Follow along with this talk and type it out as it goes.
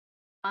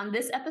On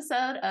this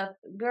episode of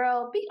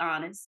Girl, Be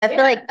Honest. I feel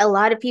like a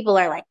lot of people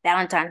are like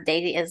Valentine's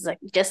Day is like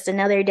just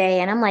another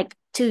day. And I'm like,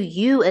 to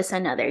you, it's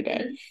another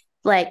day. Mhm.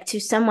 Like to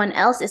someone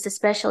else, it's a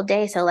special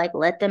day. So like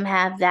let them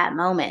have that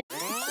moment.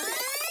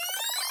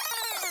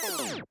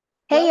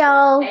 Hey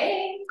y'all.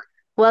 Hey.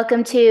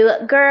 Welcome to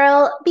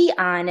Girl, Be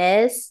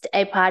Honest,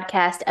 a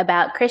podcast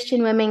about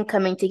Christian women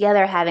coming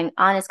together, having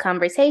honest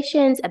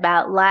conversations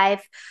about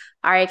life,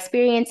 our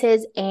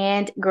experiences,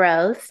 and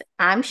growth.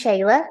 I'm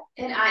Shayla.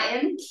 And I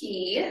am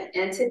Key.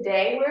 And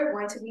today we're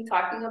going to be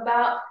talking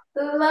about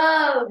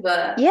love.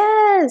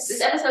 Yes.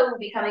 This episode will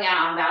be coming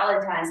out on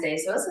Valentine's Day,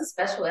 so it's a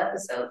special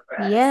episode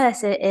for us.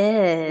 Yes, it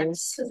Not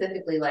is.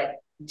 specifically like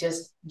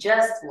just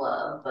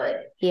love,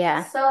 but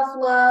Yeah.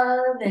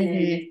 self-love and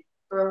Mhm.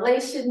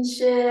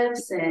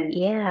 relationships and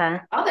Yeah.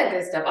 all that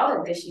good stuff, all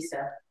that gushy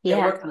stuff that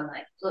Yeah. we're kind of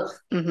like, ugh.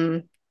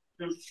 Mhm.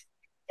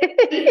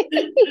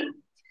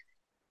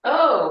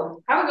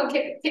 Oh, how are we gonna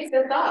kick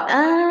this off?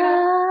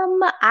 I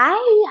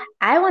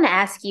want to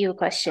ask you a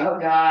question. Oh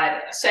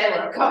God,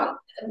 Shayla, come on.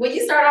 When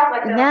you start off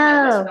like that, I'm like,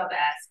 what you No. about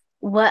to ask?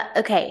 What?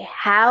 Okay.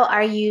 How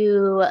are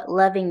you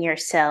loving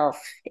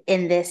yourself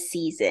in this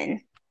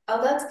season?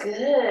 Oh, that's good.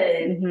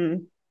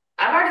 Mm-hmm.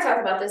 I've already talked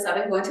about this. I've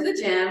been going to the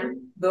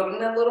gym,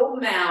 building a little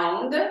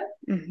mound.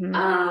 Mm-hmm.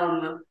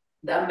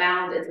 The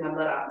mound is my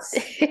buttocks.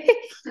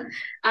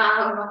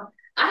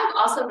 I have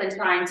also been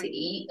trying to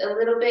eat a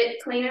little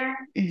bit cleaner,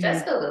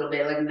 just a little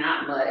bit, like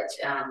not much.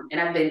 And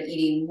I've been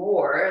eating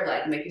more,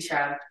 like making sure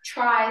I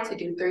try to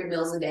do 3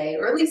 meals a day,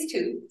 or at least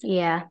two.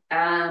 Yeah.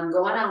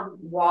 Going on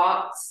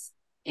walks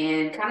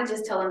and kind of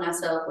just telling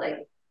myself,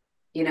 like,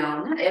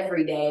 not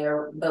every day,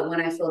 but when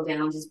I feel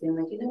down, just being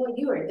like, you know what,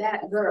 you are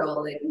that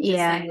girl. Like, just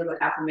Yeah. saying little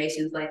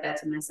affirmations like that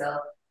to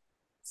myself.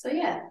 So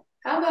yeah,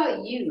 how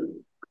about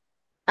you?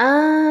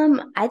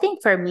 I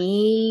think for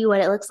me,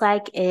 what it looks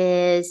like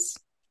is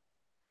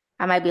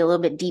I might be a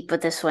little bit deep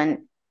with this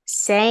one.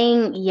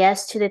 Saying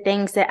yes to the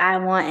things that I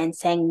want and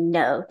saying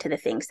no to the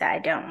things that I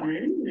don't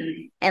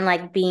want. And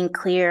like being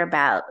clear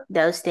about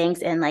those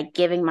things and like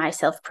giving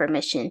myself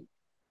permission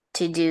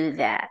to do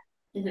that.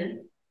 Mm-hmm.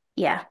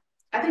 Yeah.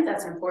 I think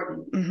that's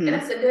important. Mm-hmm. And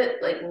that's a good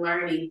like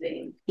learning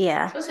thing.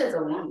 Yeah. Especially as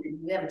a woman,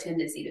 we have a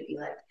tendency to be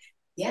like,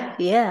 yeah.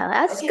 Yeah.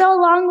 I'll just Okay, go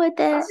along with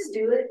I'll it. just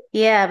do it.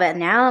 Yeah, but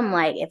now I'm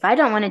like, if I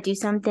don't want to do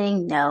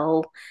something,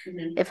 no.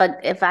 Mm-hmm.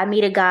 If I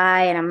meet a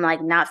guy and I'm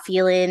like not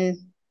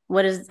feeling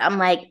I'm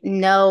like,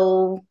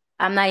 no,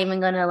 I'm not even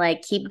gonna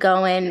like keep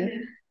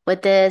going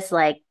with this.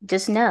 Like,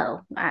 just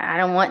no. I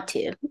don't want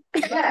to.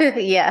 Yeah.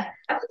 Yeah.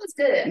 I think that's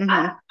good.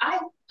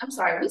 Mm-hmm. I'm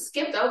sorry, we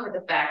skipped over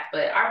the fact,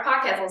 but our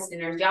podcast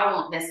listeners, y'all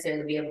won't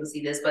necessarily be able to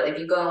see this, but if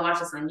you go and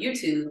watch us on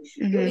YouTube,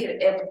 you'll be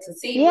able to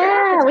see we're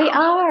our Yeah, we pajamas.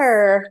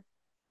 are.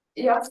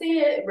 Y'all see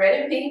it?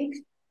 Red and pink.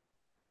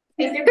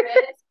 Pink and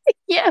red.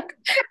 Yeah.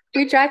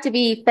 We tried to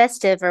be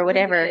festive or We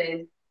whatever.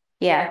 did.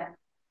 Yeah.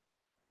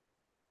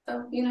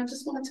 So,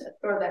 just wanted to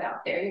throw that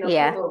out there,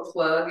 Yeah. put a little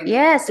plug. And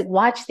Yes,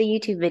 watch the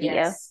YouTube video.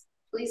 yes,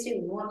 please do.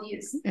 We want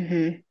views.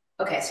 Okay,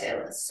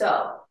 Shayla.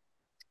 So,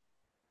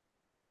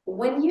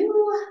 when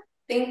you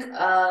think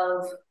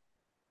of,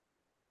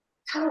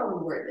 how do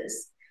I word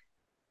this?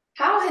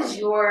 How has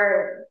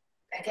your,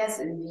 I guess,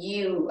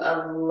 view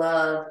of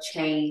love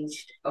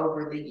changed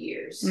over the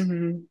years?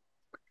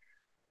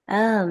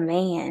 Oh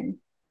man.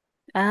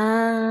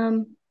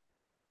 Um,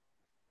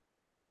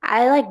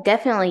 I like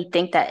definitely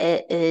think that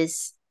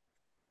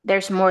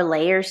there's more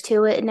layers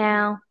to it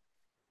now.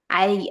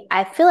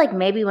 I feel like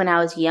maybe when I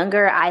was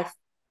younger, I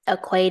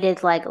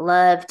equated like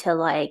love to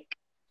like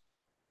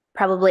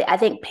probably I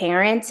think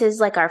parents is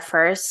like our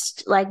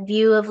first like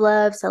view of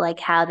love, so like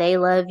how they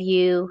love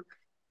you.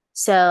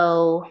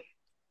 So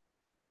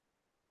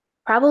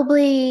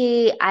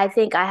probably I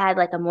think I had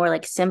like a more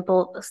like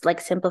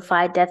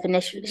simplified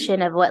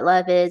definition of what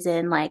love is,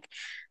 and like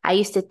I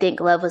used to think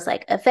love was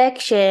like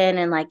affection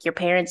and like your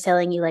parents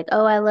telling you like,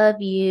 "Oh, I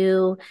love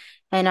you,"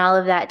 and all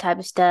of that type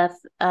of stuff.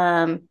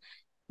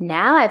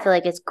 Now I feel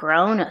like it's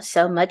grown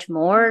so much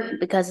more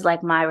because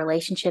like my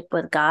relationship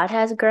with God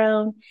has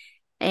grown.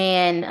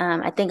 And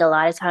I think a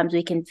lot of times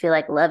we can feel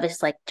like love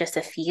is like just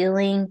a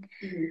feeling.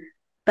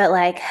 But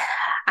like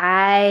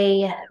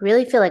I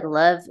really feel like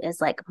love is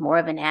like more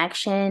of an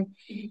action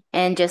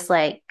and just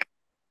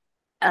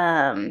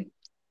um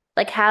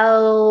like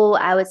how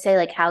I would say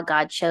like how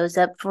God shows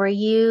up for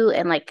you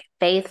and like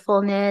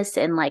faithfulness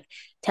and like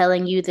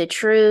telling you the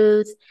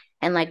truth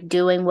and like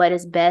doing what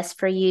is best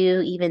for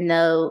you even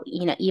though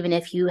even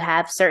if you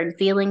have certain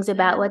feelings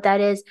about what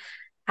that is.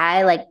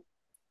 I like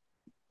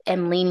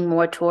am leaning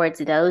more towards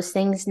those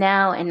things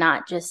now and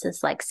not just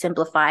this like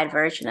simplified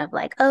version of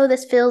like, oh,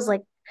 this feels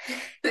like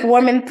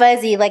warm and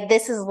fuzzy, like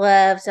this is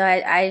love. So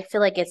I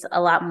feel like it's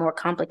a lot more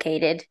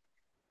complicated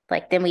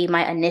like than we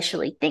might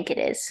initially think it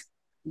is.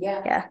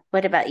 Yeah. Yeah.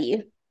 What about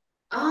you?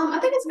 I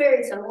think it's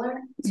very similar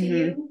to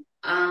you.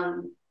 I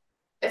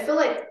feel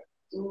like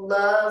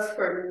love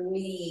for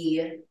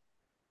me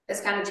has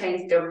kind of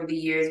changed over the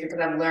years because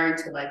I've learned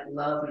to like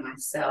love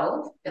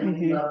myself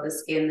and love the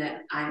skin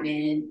that I'm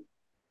in.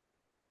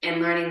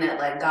 and learning that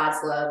like God's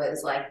love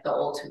is like the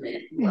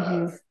ultimate Mm-hmm. love.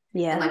 And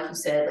Yeah. like you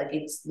said, like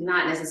it's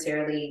not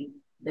necessarily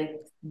like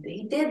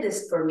he did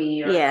this for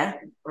me Yeah.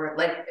 or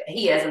like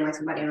he hasn't like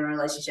somebody in a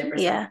relationship or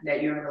Yeah. something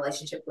that you're in a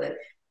relationship with.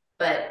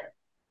 But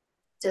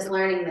just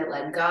learning that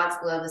like God's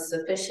love is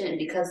sufficient.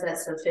 Because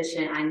that's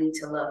sufficient, I need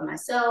to love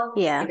myself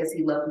Yeah. because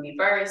he loved me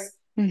first.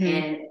 Mm-hmm.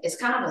 And it's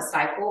kind of a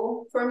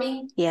cycle for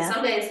me. Yeah.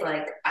 Some days,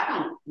 like, I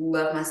don't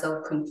love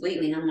myself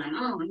completely. I'm like,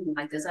 oh, I don't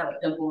like this. I have a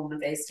pimple on my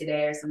face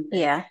today or something.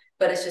 Yeah.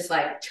 But it's just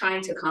like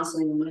trying to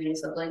constantly remind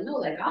yourself, like, no,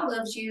 like, God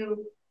loves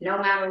you no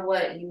matter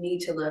what. You need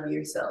to love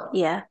yourself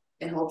Yeah.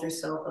 and hold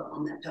yourself up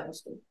on that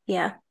pedestal.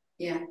 Yeah.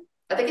 Yeah.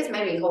 I think it's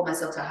made me hold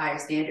myself to a higher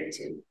standard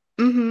too.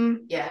 Mm-hmm.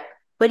 Yeah.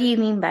 What do you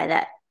mean by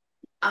that?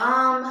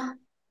 Um,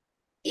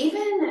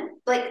 even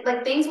like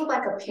things with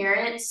like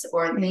appearance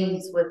or Mm-hmm.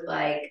 things with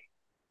like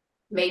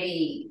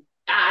maybe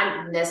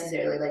I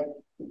necessarily like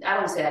I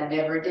don't say I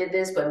never did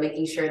this, but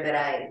making sure that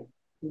I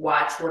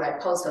watch what I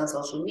post on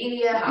social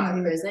media, how I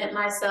Mm-hmm. present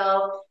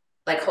myself,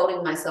 like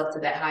holding myself to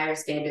that higher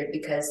standard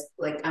because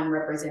like I'm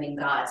representing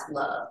God's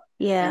love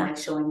and Yeah. like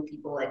showing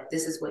people like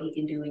this is what he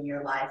can do in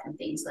your life and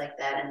things like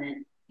that. And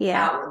then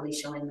Yeah. outwardly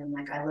showing them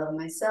like I love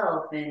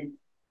myself and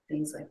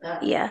things like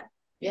that. Yeah.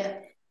 Yeah.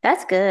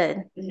 That's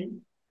good. Mm-hmm.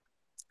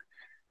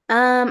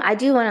 I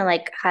do want to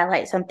like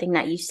highlight something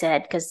that you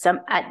said because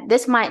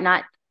this might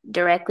not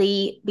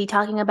directly be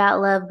talking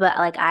about love, but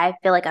like I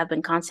feel like I've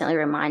been constantly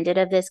reminded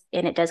of this,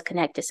 and it does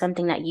connect to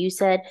something that you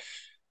said,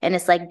 and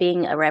it's like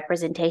being a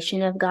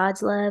representation of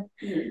God's love.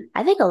 Mm-hmm.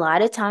 I think a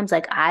lot of times,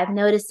 like I've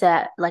noticed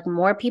that like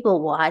more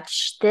people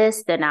watch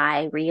this than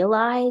I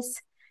realize,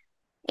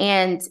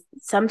 and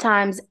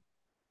sometimes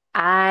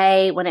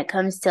when it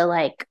comes to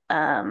like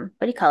what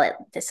do you call it,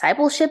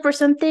 discipleship or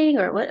something,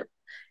 or what,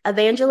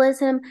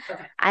 evangelism,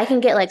 Okay. I can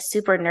get like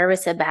super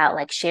nervous about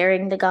like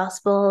sharing the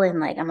gospel, and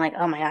like I'm like,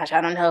 oh my gosh,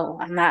 I don't know,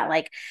 I'm not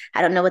like,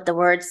 I don't know what the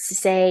words to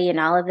say and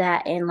all of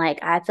that, and like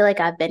I feel like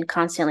I've been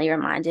constantly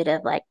reminded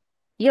of like,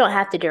 you don't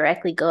have to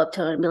directly go up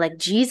to him and be like,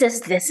 Jesus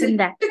this and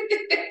that,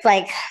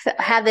 like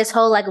have this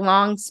whole like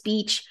long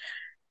speech.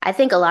 I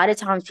think a lot of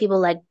times people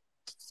like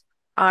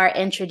are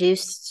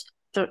introduced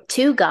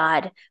to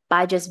God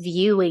by just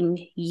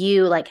viewing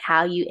you, like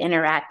how you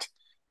interact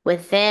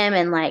with them,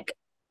 and like,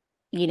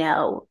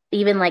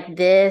 even like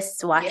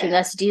this, watching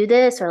us do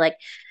this, or like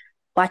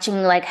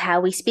watching like how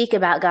we speak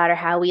about God or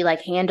how we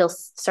like handle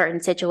certain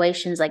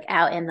situations like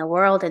out in the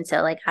world. And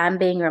so like I'm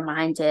being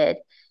reminded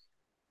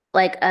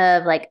like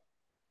of like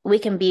we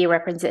can be a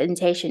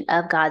representation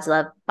of God's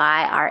love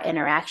by our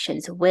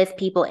interactions with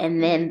people,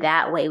 and then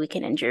that way we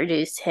can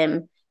introduce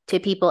him to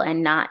people,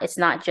 and not, it's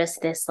not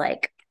just this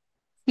like,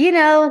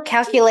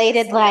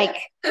 calculated like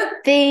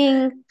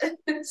thing.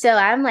 So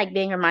I'm like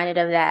being reminded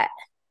of that,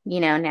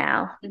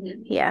 now.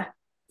 Mm-hmm. Yeah.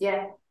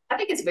 Yeah. I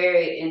think it's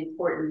very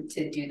important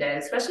to do that,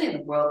 especially in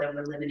the world that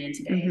we're living in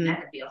today. Mm-hmm. And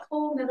that could be a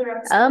whole nother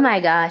episode. Oh my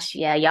gosh.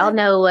 Yeah. Y'all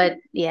know what,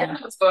 yeah.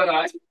 What's going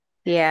on.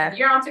 Yeah. If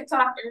you're on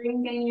TikTok or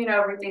anything, you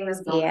know everything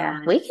that's going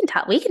on. We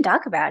can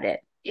talk about it.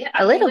 Yeah.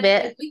 A little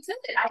bit. We could.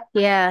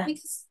 Yeah.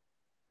 Because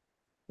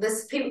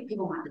this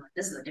people might be like,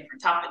 this is a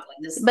different topic. Like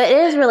this, but it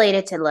is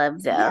related to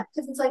love though. Yeah,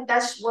 because it's like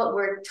that's what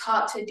we're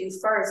taught to do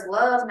first.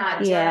 Love,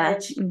 not Yeah.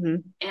 judge. Mm-hmm.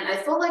 And I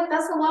feel like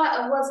that's a lot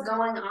of what's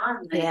going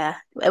on. Like, yeah.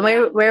 And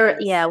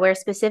we're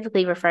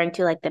specifically referring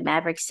to like the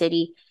Maverick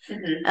City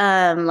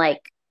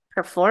like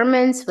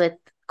performance with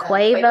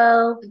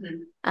Quavo.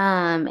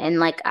 And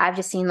like I've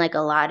just seen like a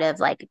lot of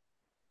like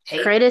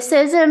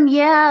criticism,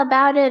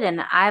 about it.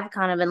 And I've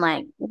kind of been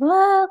like,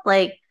 what?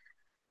 Like,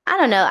 I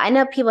don't know. I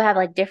know people have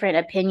like different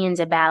opinions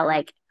about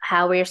like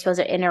how we're supposed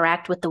to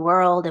interact with the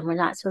world, and we're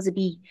not supposed to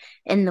be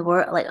in the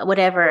world, like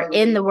whatever,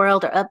 in the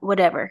world or up,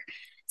 whatever.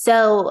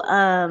 So,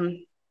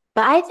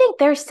 but I think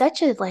there's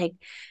such a like,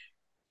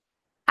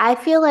 I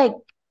feel like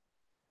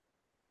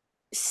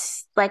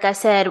I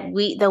said,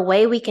 the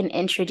way we can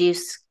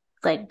introduce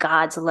like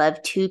God's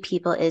love to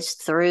people is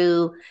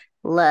through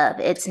love.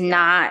 It's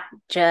not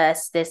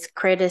just this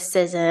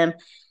criticism,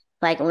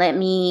 like let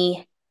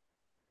me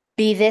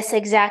be this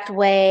exact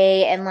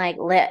way, and like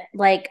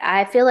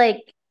I feel like,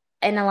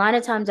 and a lot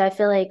of times I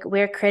feel like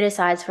we're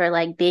criticized for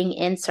like being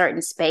in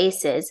certain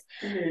spaces,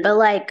 but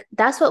like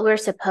that's what we're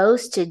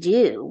supposed to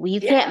do.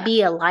 You can't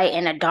be a light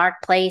in a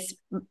dark place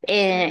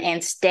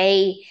and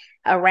stay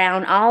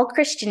around all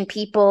Christian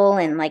people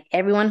and like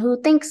everyone who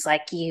thinks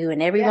like you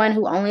and everyone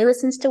who only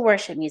listens to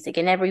worship music,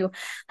 and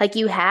like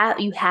you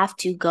have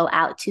to go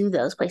out to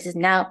those places.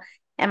 Now,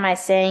 am I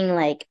saying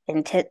like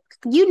intent?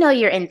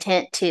 Your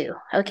intent too,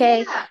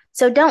 okay?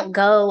 So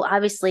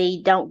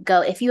obviously don't go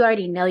if you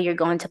already know you're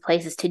going to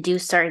places to do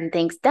certain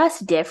things.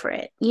 That's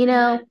different,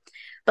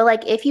 But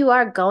like if you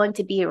are going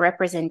to be a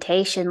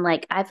representation,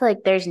 like I feel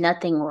like there's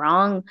nothing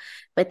wrong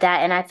with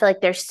that. And I feel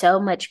like there's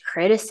so much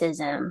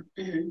criticism.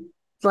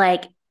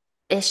 Like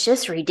it's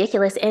just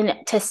ridiculous. And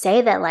to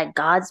say that like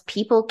God's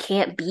people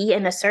can't be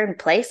in a certain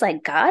place,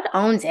 like God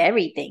owns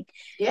everything.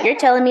 You're Yeah.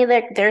 telling me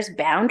that there's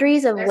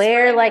boundaries of They're where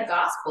spreading the like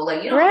gospel.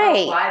 Like you don't know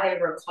right, why they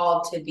were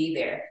called to be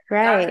there. God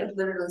could right. have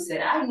literally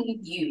said, "I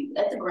need you"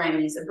 at the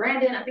Grammys.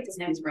 Brandon, I think his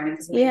name is Brandon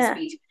because he made a Yeah.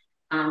 speech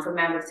from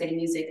Maverick City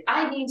Music.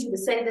 I need you to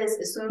say this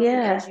as soon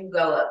Yeah. as you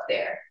go up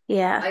there.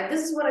 Yeah. Like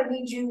this is what I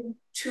need you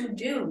to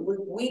do.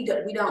 We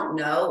don't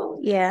know.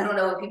 We Yeah. don't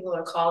know what people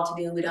are called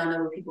to do. We don't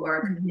know what people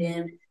are Hmm.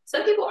 condemned.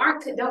 Some people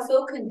aren't don't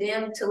feel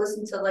condemned to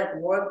listen to like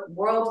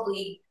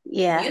worldly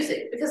Yeah.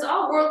 music because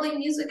all worldly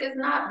music is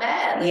not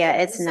bad. Like Yeah,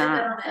 we it's said that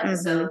not. on the Hmm.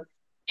 episode,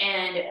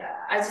 and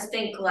I just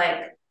think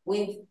like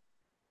we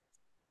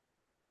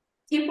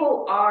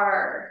people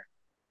are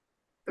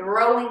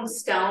throwing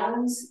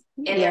stones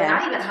and they're Yeah.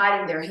 not even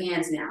hiding their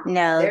hands now.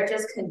 No. They're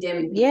just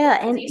condemning people. Yeah,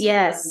 Because and it used to be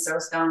like you yes. throw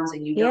stones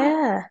and you don't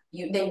Yeah.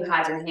 you then you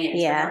hide your hands. But now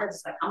Yeah. they're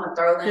just like, I'm gonna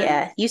throw them Yeah.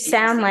 You and you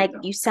sound see me like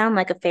throw. you sound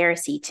like a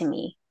Pharisee to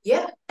me.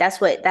 Yeah. That's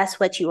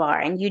what you are,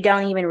 and you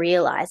don't even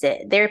realize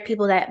it. There are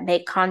people that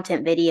make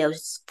content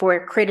videos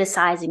for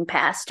criticizing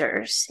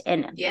pastors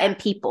Yeah. and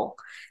people.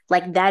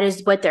 Like that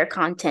is what their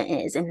content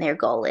is and their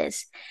goal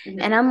is. And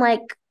Mm-hmm. I'm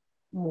like,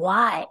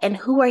 why? And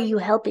who are you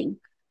helping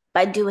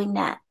by doing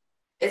that?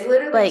 It's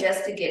literally Like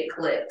just to get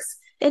clicks.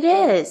 it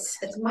And is.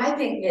 it's my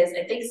thing is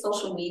I think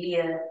social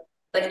media,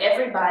 like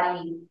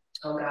everybody,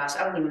 oh gosh,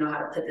 I don't even know how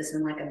to put this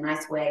in like a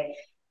nice way.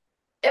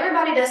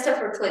 Everybody does stuff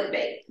for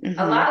clickbait. A Mm-hmm.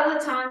 lot of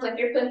the times, like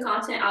you're putting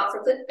content out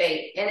for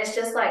clickbait, and it's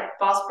just like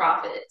false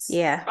prophets.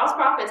 Yeah. False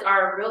prophets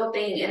are a real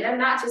thing, and they're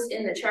not just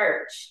in the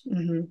church.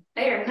 Mm-hmm.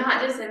 They are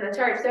not just in the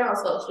church. They're on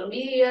social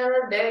media.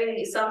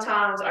 They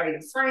sometimes are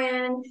your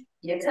friend,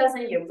 your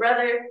cousin, your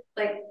brother.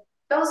 Like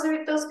those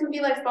can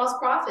be like false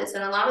prophets,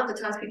 and a lot of the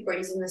times people are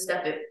using this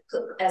stuff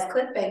as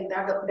clickbait.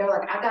 They're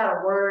like, I got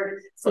a word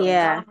from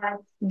Yeah. God,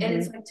 and Mm-hmm.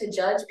 it's like to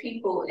judge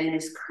people, and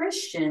as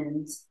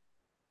Christians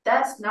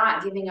that's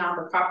not giving out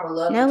the proper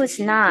love that No, you it's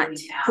should be not.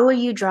 giving Who are out.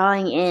 you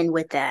drawing in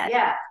with that?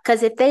 Yeah,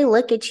 Because if they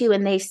look at you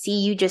and they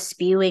see you just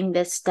spewing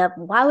this stuff,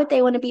 why would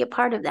they want to be a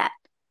part of that?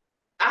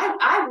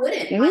 I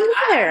wouldn't Me like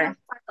I neither. never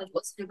like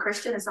what's a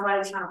Christian and somebody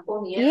was trying to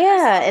pull me in and I Yeah,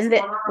 saw what's and the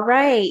going on. Like,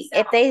 right.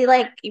 If they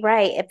like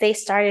right, if they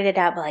started it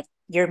out like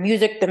your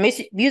music,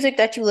 the music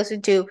that you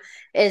listen to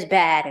is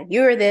bad, and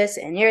you're this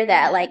and you're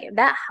that, like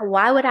that.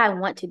 Why would I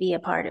want to be a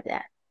part of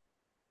that?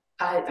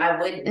 I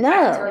wouldn't. I can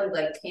No. tell you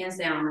like hands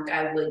down, like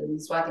I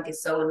wouldn't. So I think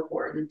it's so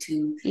important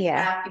to Yeah.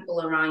 have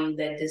people around you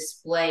that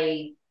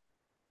display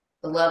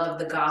the love of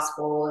the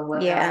gospel and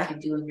what God Yeah. can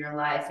do in your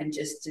life and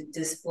just to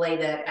display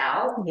that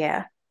out.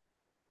 Yeah.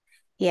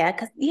 Yeah.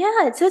 Cause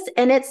yeah, it's just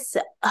and it's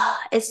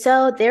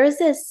so there's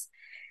this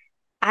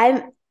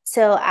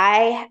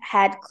I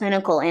had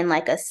clinical in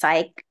like a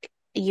psych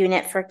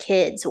unit for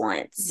kids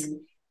once. Mm-hmm.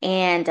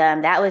 And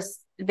that was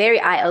very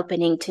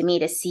eye-opening to me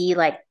to see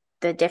like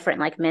the different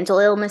like mental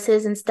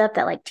illnesses and stuff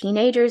that like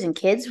teenagers and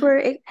kids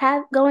were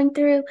have going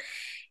through.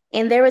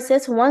 And there was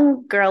this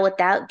one girl,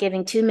 without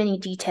giving too many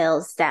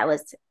details, that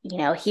was,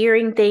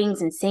 hearing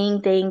things and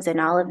seeing things and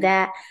all of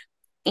that.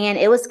 And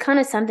it was kind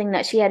of something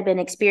that she had been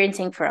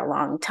experiencing for a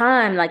long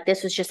time. Like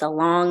this was just a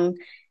long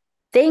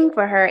thing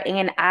for her.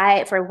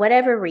 And for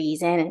whatever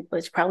reason, it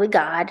was probably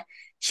God,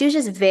 she was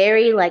just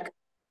very like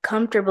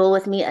comfortable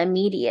with me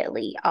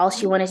immediately. All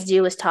she wanted to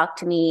do was talk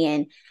to me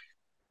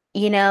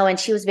and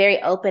she was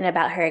very open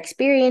about her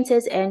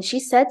experiences. And she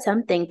said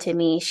something to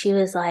me. She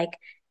was like,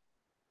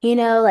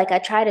 like I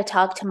try to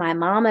talk to my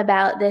mom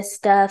about this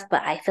stuff,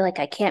 but I feel like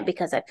I can't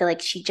because I feel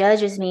like she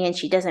judges me and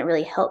she doesn't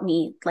really help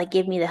me, like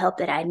give me the help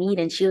that I need.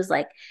 And she was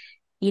like,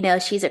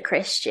 she's a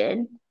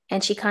Christian.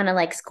 And she kind of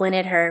like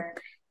squinted her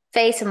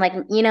face and like,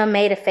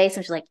 made a face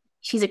and she's like,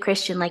 she's a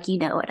Christian, like, you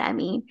know what I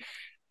mean?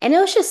 And it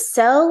was just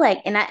so like,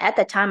 and at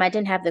the time I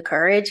didn't have the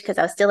courage because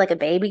I was still like a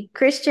baby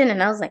Christian.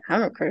 And I was like,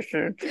 I'm a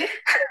Christian.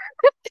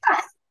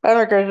 I'm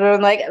a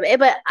Christian. Like,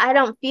 but I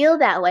don't feel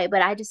that way.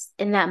 But I just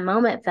in that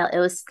moment felt it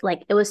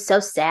was so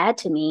sad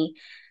to me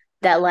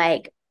that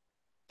like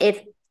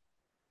if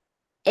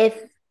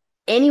if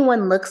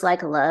anyone looks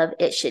like love,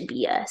 it should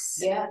be us.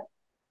 Yeah.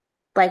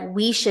 Like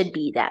we should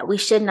be that. We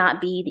should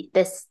not be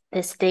this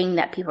thing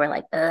that people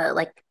are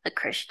like a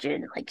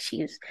Christian, like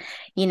she's,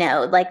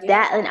 like Yeah.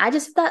 that. And I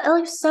just thought, oh,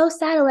 it was so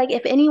sad. Like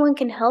if anyone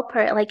can help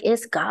her, like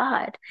it's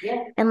God.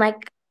 Yeah. And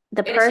like the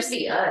And it should person,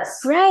 be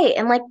us. right?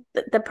 And like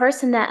the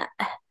person that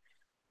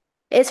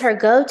is her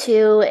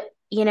go-to,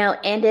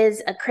 and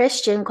is a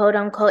Christian, quote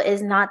unquote,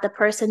 is not the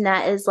person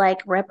that is like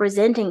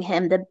representing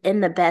him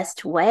in the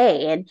best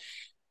way. And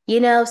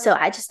so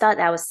I just thought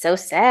that was so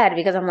sad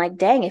because I'm like,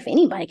 dang, if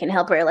anybody can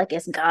help her, like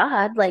it's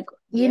God, like,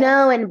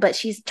 Yeah. but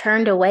she's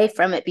turned away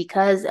from it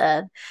because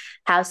of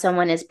how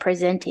someone is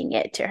presenting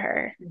it to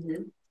her.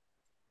 Mm-hmm.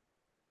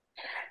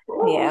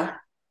 Yeah.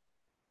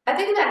 I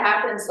think that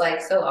happens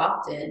like so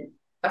often.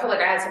 I feel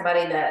like I had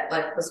somebody that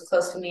like was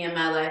close to me in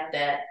my life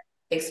that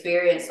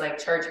experienced like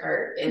church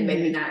hurt and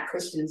maybe Mm-hmm. not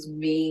Christians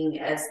being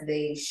as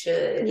they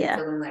should and Yeah.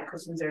 feeling like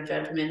Christians are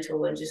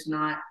judgmental and just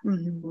not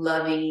Mm-hmm.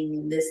 loving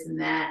and this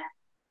and that.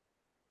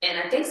 And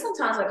I think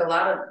sometimes, like a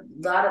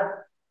lot of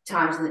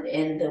times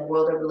in the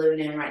world that we're living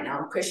in right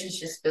now, Christians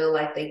just feel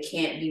like they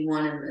can't be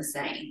one and the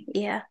same.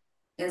 Yeah.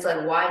 And it's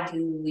like, why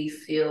do we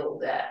feel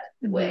that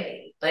Hmm.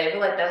 way? Like, I feel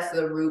like that's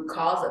the root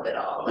cause of it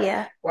all. Like,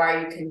 Yeah. why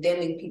are you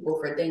condemning people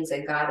for things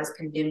that God has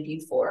condemned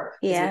you for?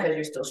 Is it Yeah. because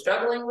you're still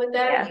struggling with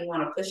that Yeah. and you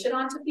want to push it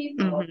onto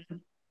people? Hmm.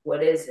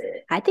 What is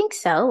it? I think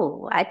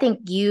so. I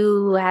think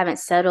you haven't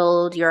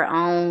settled your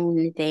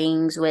own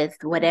things with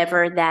Mm-hmm.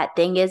 whatever that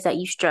thing is that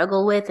you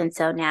struggle with. And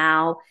so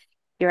now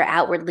you're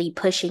outwardly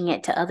pushing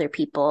it to other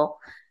people.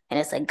 And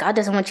it's like, God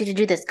doesn't want you to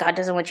do this. God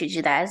doesn't want you to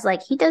do that. It's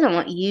like, He doesn't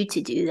want you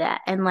to do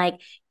that. And like,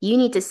 you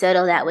need to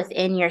settle that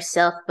within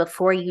yourself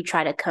before you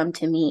try to come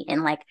to me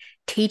and like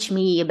teach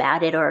me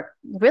about it or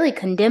really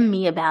condemn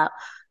me about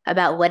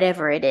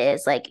whatever it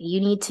is. Like, you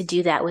need to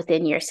do that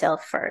within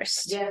yourself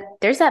first. Yeah.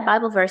 There's that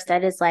Bible verse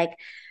that is like,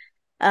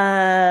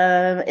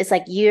 it's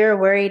like you're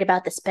worried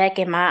about the speck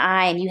in my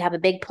eye and you have a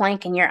big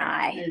plank in your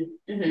eye.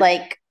 Mm-hmm.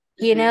 Like,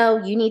 you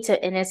need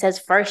to, and it says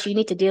first you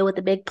need to deal with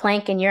the big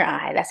plank in your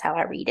eye. That's how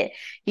I read it.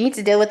 You need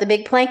to deal with the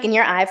big plank in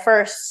your eye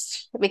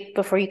first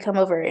before you come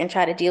over and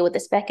try to deal with the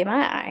speck in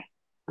my eye.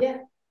 Yeah.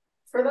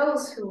 For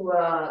those who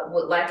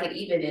would like it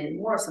even in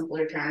more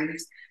simpler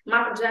terms,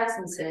 Michael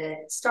Jackson said,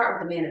 start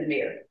with the man in the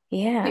mirror.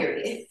 Yeah.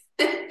 Period.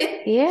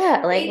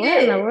 Yeah. Like, He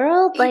what in the did.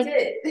 world? He Like,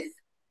 did.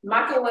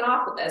 Michael went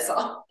off with that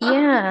song.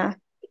 yeah.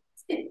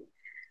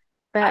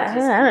 But I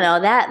just I don't know.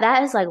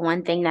 That is like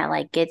one thing that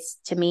like gets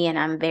to me and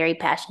I'm very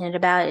passionate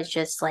about is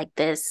just like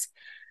this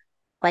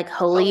like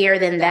holier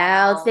than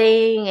thou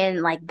thing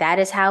and like that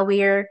is how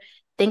we're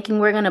thinking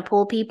we're going to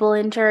pull people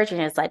in church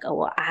and it's like oh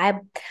well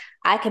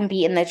I can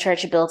be in the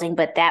church building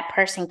but that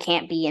person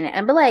can't be in it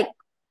and be like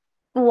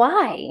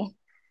why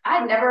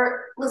I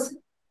never listen.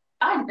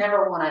 I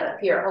never want to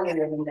appear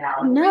holier than thou.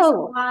 And the reason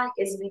no why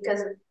is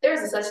because there's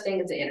a such thing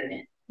as the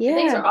internet. And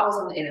things yeah are always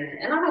on the internet.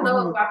 And I don't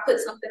know hmm if I put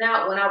something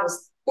out when I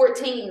was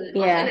 14 on the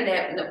yeah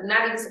internet,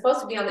 not even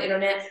supposed to be on the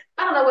internet.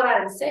 I don't know what I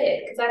done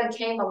said because I done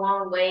came a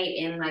long way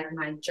in like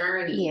my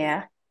journey.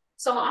 yeah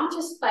So I'm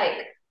just like,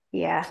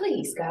 yeah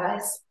please,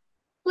 guys,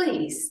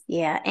 please.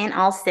 yeah and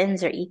all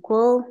sins are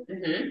equal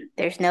Mm-hmm.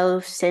 there's no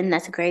sin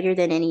that's greater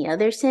than any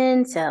other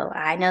sin so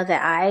I know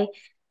that I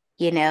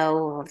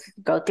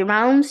go through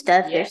my own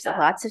stuff. Yeah. There's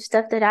lots of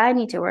stuff that I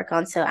need to work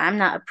on. So I'm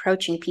not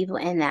approaching people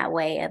in that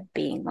way of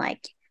being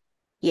like,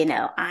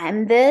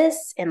 I'm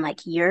this and like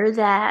you're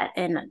that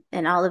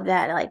and all of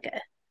that. Like,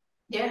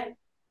 Yeah.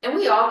 And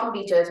we all can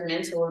be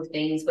judgmental of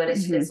things, but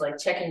it's mhm. just like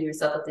checking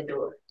yourself at the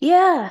door.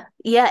 Yeah,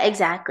 yeah,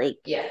 exactly.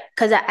 Yeah.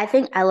 Because I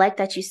think I like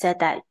that you said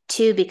that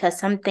too, because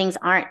some things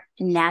aren't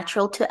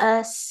natural to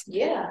us.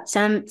 Yeah.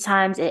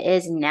 Sometimes it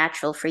is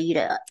natural for you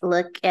to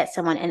look at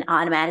someone and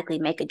automatically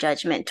make a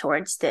judgment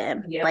towards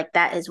them. Yep. Like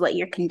that is what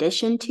you're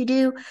conditioned to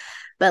do.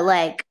 But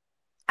like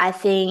I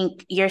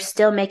think you're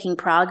still making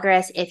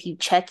progress if you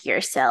check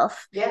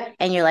yourself. Yeah.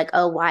 And you're like,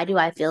 oh, why do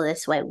I feel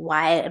this way?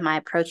 Why am I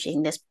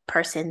approaching this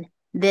person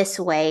this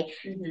way?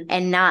 Mm-hmm.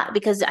 And not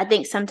because I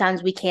think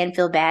sometimes we can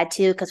feel bad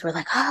too, because we're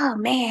like, oh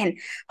man,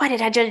 why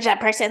did I judge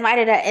that person? Why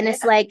did I? And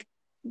it's like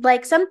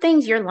some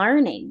things you're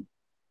learning,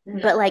 but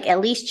Mm-hmm. like at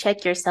least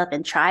check yourself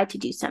and try to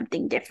do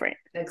something different.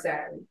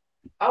 Exactly.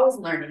 Always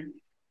learning.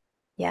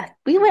 Yeah.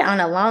 We went on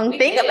a long We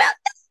thing did. about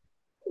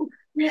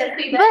Yeah,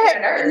 see that but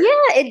here nerve.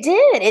 yeah, it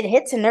did. It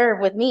hits a nerve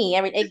with me.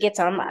 I mean, it gets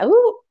on my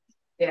ooh.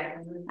 Yeah.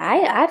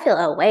 I feel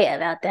a way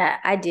about that.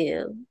 I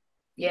do.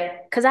 Yeah.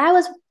 Because I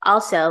was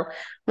also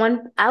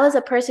I was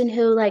a person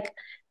who like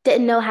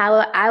didn't know how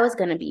I was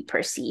going to be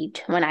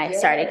perceived when I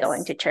started going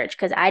Yes. to church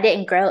because I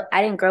didn't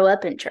grow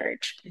up in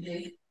church.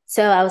 Mm-hmm.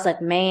 So I was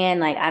like, man,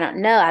 like I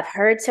don't know. I've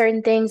heard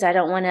certain things. I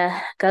don't want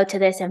to go to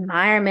this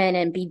environment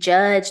and be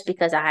judged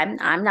because I'm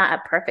not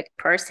a perfect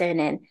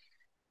person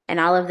and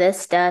all of this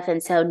stuff.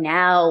 And so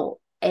now,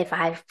 if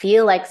I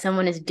feel like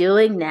someone is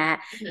doing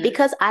that, Mm-hmm.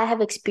 because I have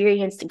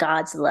experienced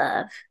God's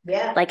love,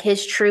 Yeah. like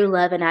his true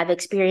love, and I've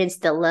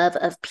experienced the love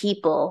of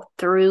people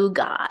through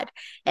God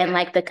and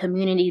like the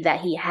community that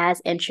he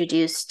has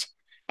introduced.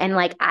 And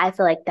like, I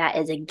feel like that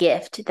is a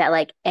gift that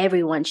like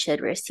everyone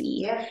should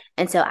receive. Yeah.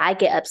 And so I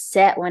get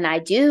upset when I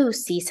do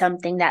see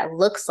something that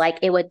looks like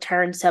it would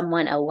turn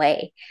someone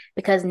away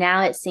because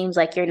now it seems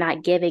like you're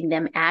not giving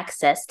them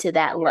access to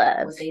that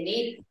love. What they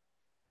need.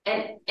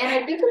 And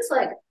I think it's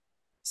like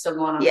so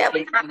going on. Yeah.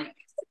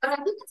 But I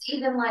think it's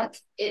even like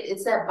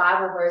it's that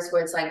Bible verse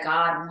where it's like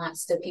God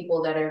wants the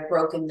people that are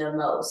broken the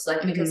most.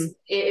 Like because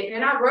if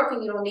you're not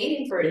broken, you don't need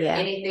him for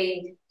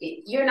anything.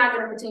 You're not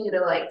going to continue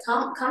to like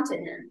come to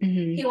him.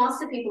 He wants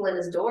the people at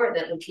his door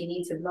that he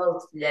needs the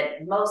most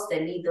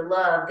that need the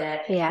love,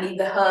 that need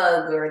the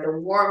hug or the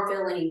warm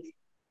feeling.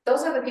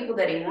 Those are the people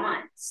that he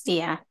wants.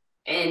 Yeah.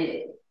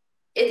 And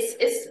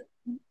it's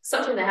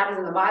something that happens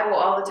in the Bible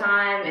all the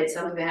time. It's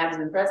something that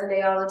happens in present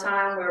day all the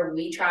time where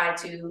we try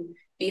to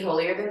be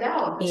holier than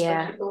thou and push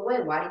those people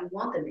away. Why do you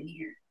want them in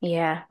here?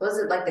 Yeah. Was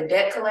it like the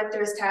debt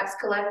collectors, tax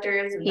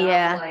collectors, and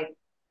like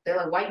they're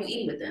like, why are you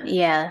eating with them?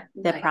 Yeah.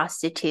 The like,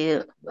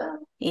 prostitute. Well,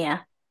 yeah.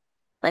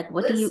 Like,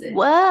 Listen.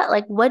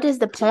 what is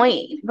the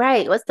point?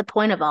 Right. What's the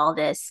point of all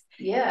this?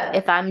 Yeah.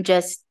 If I'm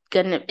just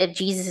gonna, if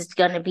Jesus is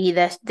gonna be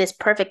this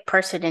perfect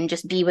person and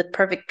just be with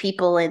perfect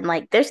people and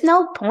like, there's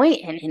no point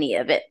in any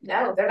of it.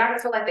 No, they're not gonna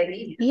feel like they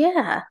need you.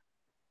 Yeah.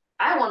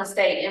 I want to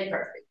stay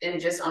imperfect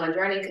and just on a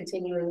journey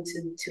continuing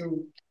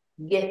to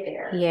get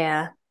there.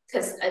 Yeah.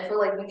 Because I feel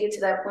like we get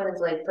to that point of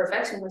like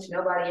perfection, which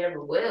nobody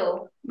ever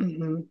will.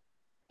 Hmm.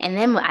 And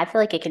then I feel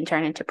like it can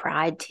turn into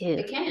pride too.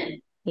 It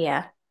can.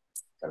 Yeah.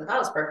 Because if I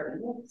was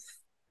perfect,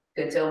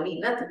 could tell me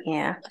nothing.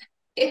 Yeah.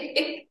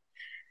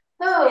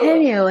 Oh,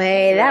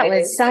 Anyway, that anyway.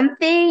 was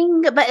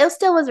something, but it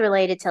still was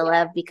related to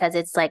love because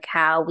it's like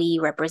how we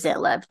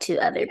represent love to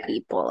other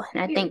people.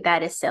 And I think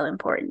that is so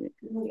important.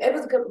 It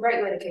was a good,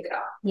 great way to kick it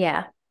off.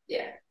 Yeah.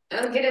 Yeah.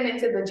 I'm getting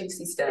into the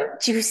juicy stuff.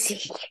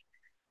 Juicy.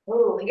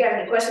 Oh, you got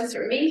any questions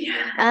for me?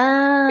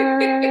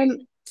 Kiana,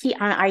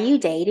 are you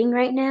dating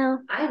right now?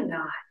 I'm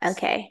not.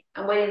 Okay.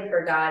 I'm waiting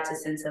for God to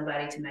send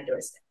somebody to my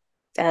doorstep.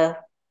 Oh,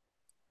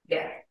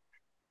 Yeah.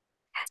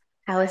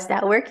 how is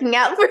that working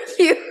out for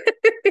you?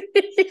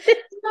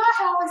 Not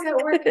how is it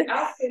working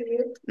out for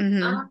you?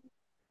 Mm-hmm.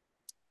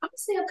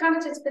 Honestly, I've kind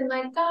of just been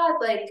like, God,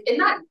 like, and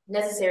not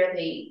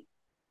necessarily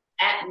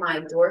at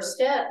my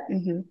doorstep,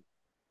 Mm-hmm.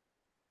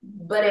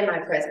 but in my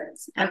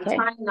presence. I'm Okay.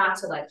 trying not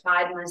to like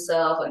hide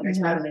myself. Like, I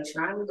try Mm-hmm. to make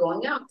sure I'm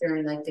going out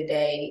during like the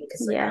day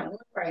because like Yeah. I'm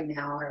work right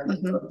now, or like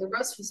Mm-hmm. go to the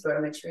grocery store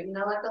to make sure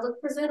like I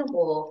look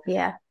presentable,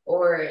 Yeah.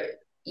 or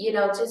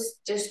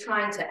just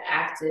trying to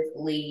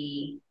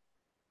actively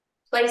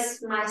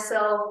place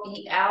myself,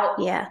 be out,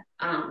 Yeah.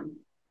 um,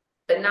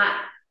 but not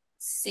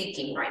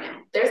seeking right now.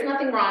 There's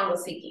nothing wrong with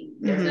seeking.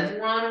 There's Mm-hmm. nothing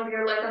wrong if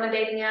you're like on a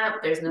dating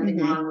app. There's nothing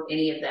Mm-hmm. wrong with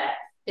any of that.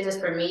 It's just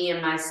for me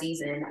and my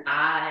season,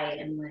 I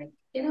am like,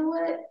 you know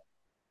what?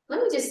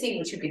 Let me just see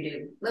what you can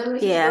do. Let me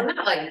Yeah.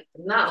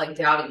 not like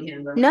doubting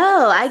him, but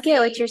No, I get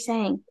what you're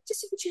saying.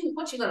 just see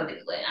what you gonna do.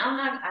 Like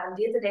I don't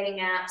get the dating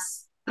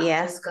apps.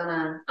 Yeah.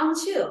 I'm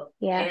chill.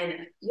 Yeah.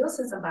 And you'll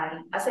send somebody.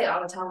 I say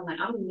all the time, like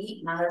I'm gonna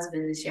meet my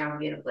husband this year. I'm gonna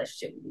be in a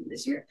relationship with him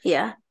this year.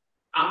 Yeah.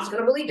 I'm just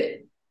gonna believe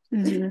it.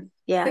 Mm-hmm.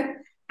 Yeah.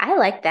 I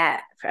like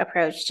that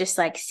approach, just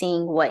like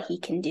seeing what he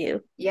can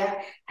do. Yeah.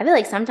 I feel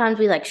like sometimes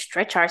we like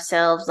stretch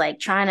ourselves, like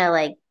trying to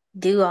like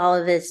do all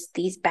of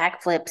these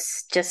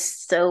backflips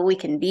just so we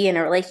can be in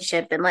a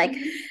relationship and like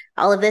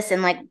all of this.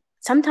 And like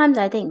sometimes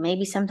I think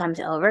maybe sometimes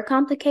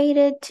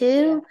overcomplicated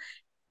too.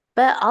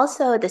 But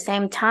also at the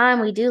same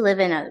time, we do live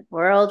in a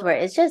world where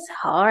it's just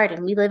hard.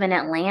 And we live in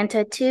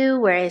Atlanta too,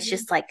 where it's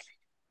just like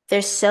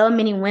there's so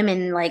many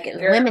women, like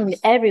women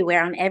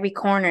everywhere on every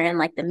corner, and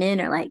like the men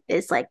are like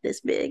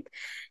this big.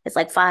 It's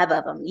like five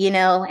of them, you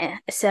know? And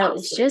so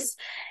it's just,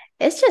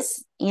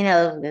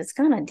 it's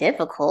kind of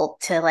difficult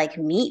to like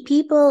meet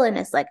people. And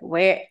it's like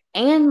where,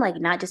 and like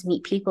not just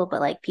meet people, but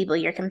like people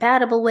you're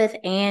compatible with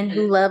and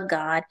who love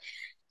God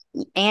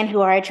and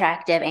who are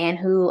attractive and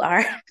who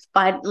are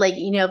like,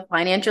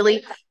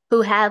 financially,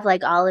 who have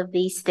like all of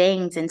these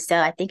things. And so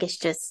I think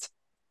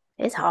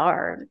it's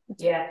hard.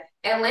 Yeah.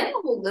 Atlanta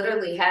will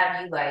literally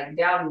have you like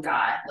doubting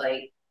God.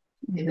 Like,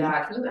 Hmm.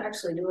 God, can you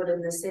actually do it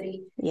in this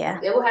city? Yeah.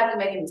 It will have you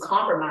making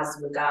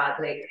compromises with God.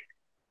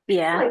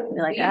 Yeah. Like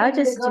You're like, you I'll need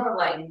to just, go to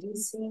like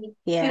DC,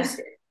 yeah.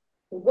 Houston.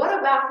 What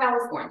about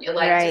California?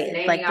 Like just Right.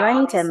 naming Like, do out I all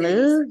need to these cities.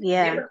 move? You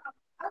Yeah. ever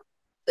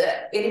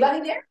anybody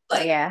there?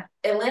 Like Yeah.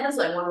 Atlanta's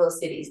like one of those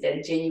cities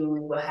that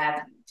genuinely will have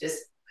you just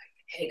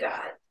like, hey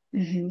God,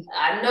 Hmm.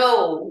 I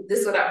know this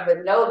is what I'm,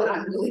 but know that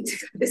I'm willing to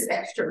go this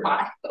extra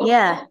mile.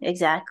 Yeah,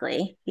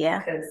 exactly. Yeah.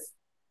 Because,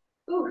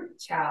 ooh,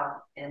 child,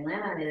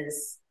 Atlanta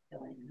is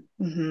Atlanta.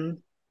 Hmm.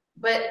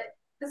 But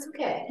that's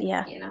okay,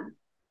 Yeah. you know?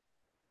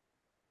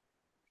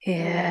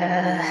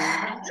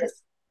 Yeah.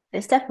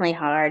 It's definitely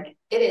hard.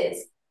 It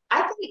is.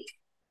 I think,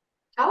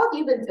 how have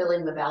you been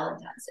feeling the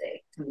Valentine's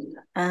Day coming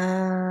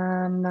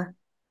up?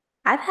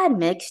 I've had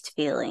mixed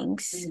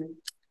feelings. Mhm.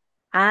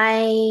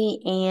 I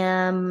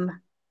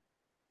am,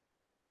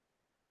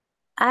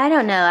 I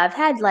don't know. I've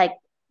had like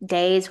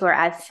days where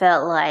I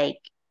felt like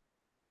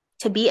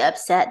to be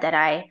upset that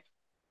I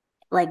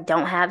like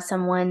don't have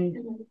someone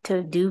Mhm.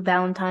 to do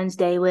Valentine's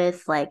Day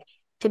with, like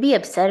to be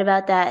upset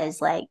about that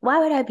is like, why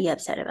would I be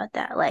upset about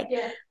that? Like,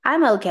 Yeah.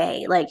 I'm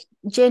okay, like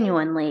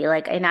genuinely,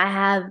 like, and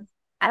I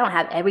don't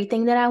have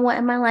everything that I want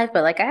in my life,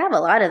 but like I have a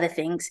lot of the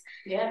things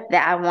Yeah.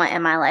 that I want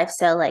in my life.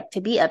 So like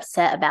to be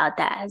upset about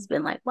that has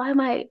been like, why am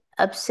I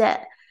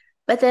upset?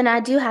 But then I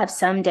do have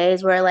some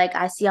days where like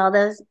I see all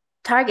those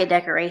Target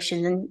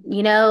decorations and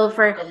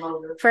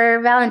for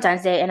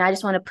Valentine's Day and I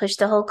just want to push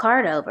the whole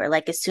cart over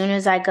like as soon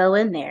as I go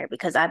in there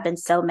because I've been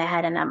so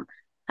mad and I'm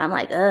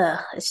like, ugh,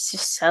 it's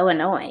just so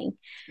annoying.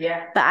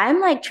 Yeah. But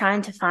I'm like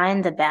trying to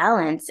find the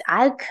balance.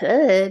 I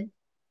could,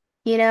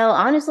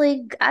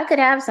 honestly, I could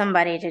have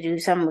somebody to do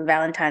some with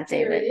Valentine's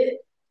Day with.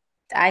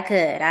 I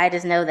could. I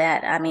just know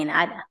that. I mean,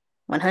 I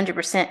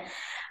 100%.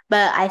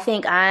 But I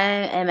think I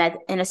am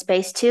in a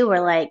space too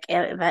where like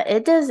if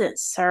it doesn't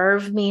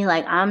serve me,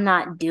 like I'm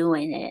not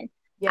doing it.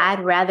 Yeah.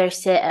 I'd rather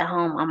sit at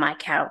home on my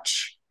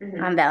couch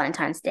Mhm. on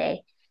Valentine's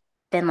Day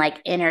than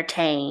like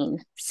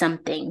entertain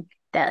something.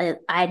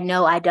 I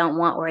know I don't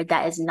want, or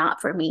that is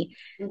not for me,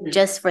 Hmm.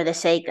 just for the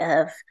sake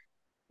of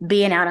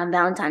being out on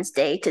Valentine's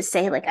Day to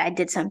say like I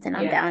did something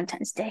on Yeah.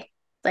 Valentine's Day.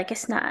 Like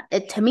it's not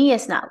it to me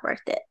it's not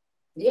worth it.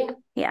 Yeah,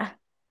 Yeah.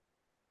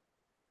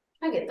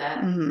 I get that.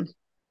 Mm-hmm.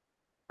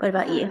 What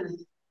about you? Hmm.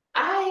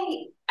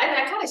 I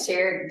kind of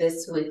shared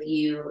this with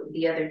you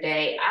the other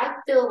day. I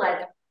feel like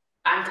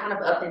I'm kind of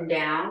up and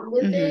down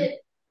with Mm-hmm. it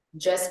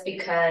just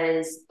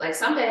because like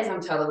some days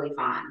I'm totally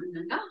fine. I'm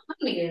like, oh, I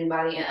don't need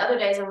anybody. And other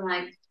days I'm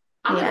like,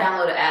 I'm gonna Yeah.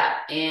 download an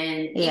app. And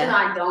even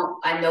though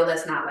Yeah. I know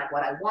that's not like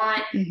what I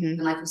want. Mm-hmm.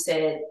 And like you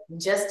said,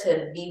 just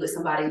to be with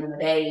somebody in the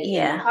day and then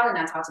Yeah. probably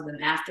not talk to them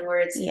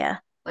afterwards, Yeah.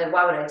 like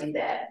why would I do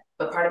that?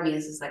 But part of me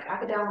is just like I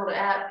could download an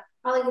app,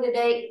 probably get a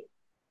date,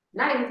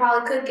 not even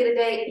probably could get a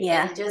date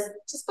Yeah. and just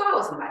go out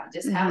with somebody,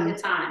 just have a Mm-hmm.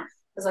 good time.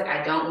 It's like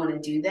I don't want to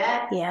do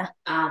that. Yeah.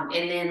 And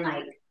then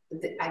like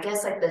I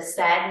guess like the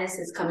sadness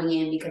is coming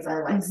in because I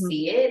like Mm-hmm.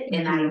 see it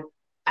and Mm-hmm.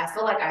 I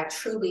feel like I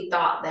truly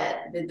thought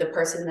that the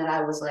person that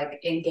I was like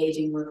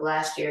engaging with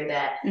last year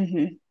that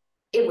Mm-hmm.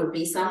 it would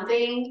be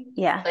something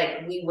Yeah.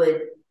 like we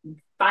would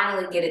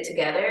finally get it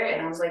together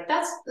and I was like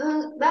that's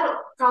that'll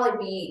probably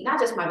be not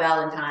just my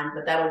Valentine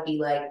but that'll be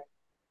like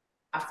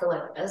I feel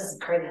like this is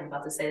crazy. I'm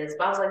about to say this,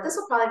 but I was like, this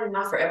will probably be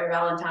my forever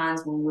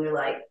Valentine's when we're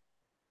like,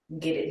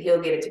 get it.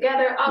 He'll get it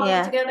together. I'll get it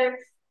Yeah. together,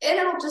 and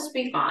it'll just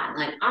be fine.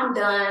 Like I'm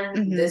done.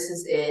 Mm-hmm. This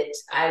is it.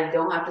 I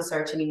don't have to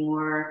search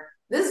anymore.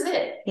 This is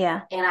it.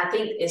 Yeah. And I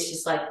think it's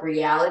just like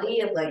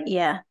reality of like, I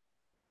Yeah.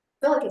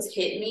 feel like it's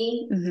hit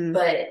me, Mm-hmm.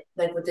 but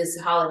like with this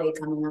holiday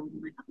coming up,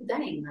 I'm like, oh,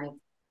 dang, like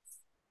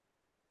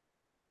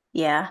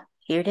Yeah.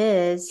 Here it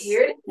is.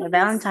 here it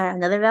is.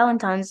 Another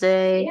Valentine's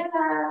Day.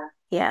 Yeah.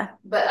 Yeah.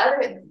 But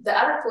the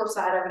other flip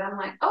side of it, I'm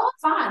like, oh,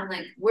 I'm fine.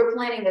 Like we're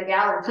planning the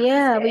Valentine's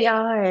Yeah, we Day.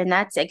 are. And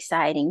that's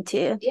exciting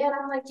too. Yeah, and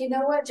I'm like, you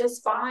know what?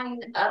 Just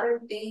find other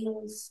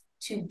things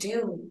to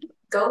do.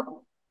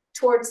 Go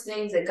towards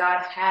things that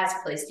God has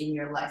placed in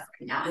your life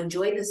right now.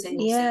 Enjoy the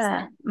single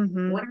Yeah. season.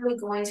 Mm-hmm. When are we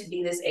going to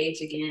be this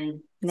age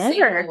again?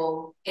 Never.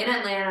 Single in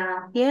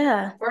Atlanta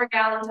Yeah. for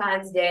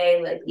Valentine's Day,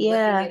 like living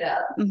Yeah. it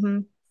up. Mm-hmm.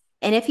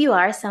 And if you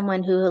are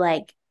someone who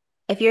like,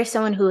 if you're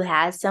someone who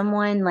has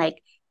someone,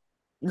 like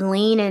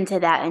lean into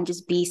that and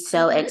just be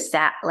so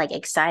Mhm.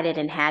 excited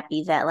and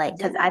happy that like,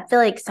 because I feel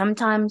like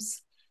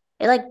sometimes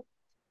it like,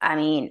 I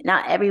mean,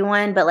 not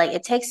everyone, but like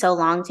it takes so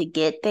long to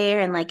get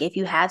there. And like if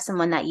you have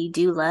someone that you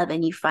do love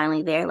and you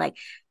finally there, like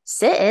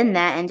sit in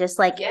that and just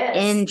like Yes.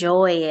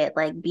 enjoy it,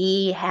 like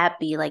be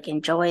happy, like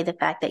enjoy the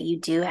fact that you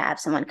do have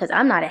someone. Cause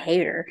I'm not a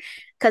hater.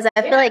 Cause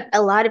I feel Yeah. like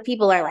a lot of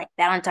people are like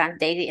Valentine's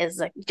Day is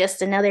like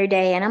just another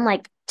day. And I'm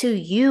like, to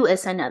you,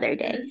 it's another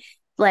day. Mhm.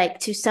 Like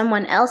to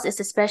someone else, it's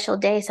a special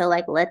day. So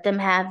like let them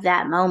have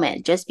that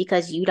moment just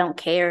because you don't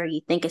care, you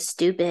think it's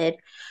stupid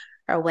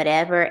or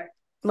whatever.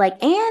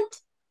 Like, and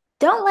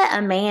don't let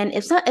a man,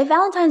 if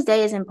Valentine's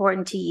Day is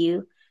important to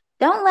you,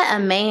 don't let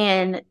a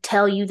man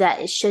tell you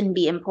that it shouldn't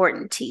be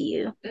important to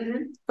you. Mm-hmm.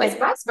 It's Like,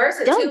 vice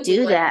versa don't too with do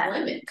like that.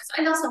 women, because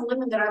I know some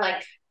women that are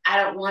like,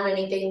 I don't want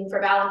anything for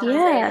Valentine's Day,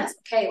 and Yeah. that's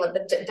okay. Like,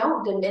 but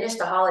don't diminish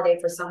the holiday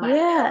for somebody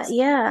Yeah. else.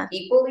 Yeah.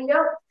 Equally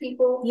yoked,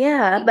 people.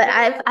 Yeah. But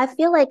Equally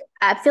yoked.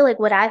 I feel like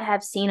what I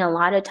have seen a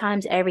lot of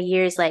times every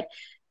year is like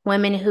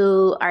women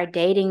who are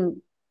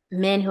dating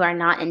men who are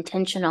not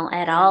intentional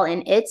at all. Mm-hmm.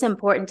 And it's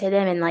important to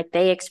them. And like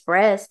they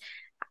express,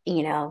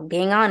 being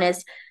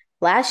honest,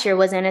 last year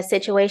was in a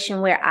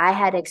situation where I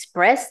had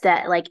expressed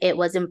that like it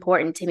was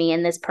important to me,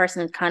 and this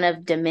person kind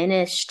of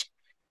diminished,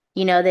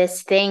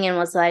 this thing and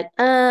was like,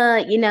 it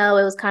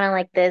was kind of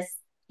like this,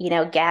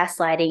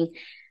 gaslighting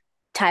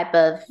type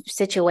of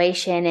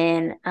situation.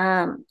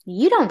 And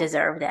you don't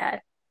deserve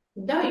that.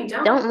 No, you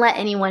don't. Don't let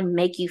anyone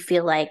make you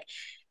feel like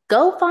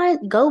go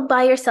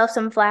buy yourself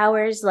some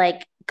flowers,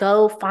 like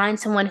go find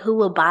someone who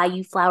will buy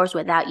you flowers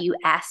without you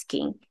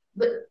asking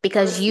But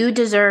because you listen,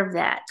 deserve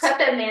that. cut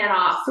that man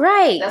off.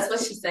 Right. That's what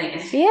she's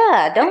saying.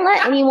 Yeah. Don't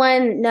let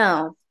anyone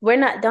no.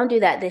 Don't do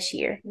that this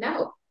year.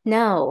 No,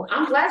 No.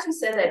 I'm glad you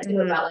said that too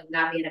Mhm. about like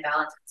not being a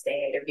Valentine's Day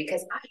hater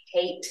because I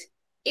hate,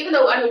 even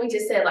though I know we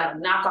just said like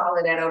knock all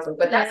of that over,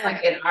 but that's Yeah.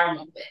 like in our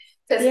moment.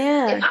 Because if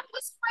Yeah. I'm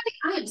with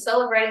somebody, I am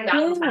celebrating Yeah.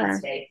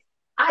 Valentine's Day.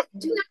 I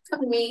do not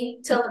come to me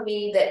telling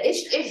me that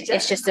it's It's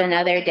just just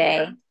another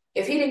day.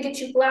 if he didn't get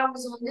you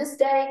flowers on this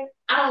day,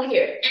 I don't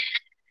hear it.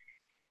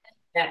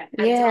 That I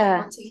don't Yeah.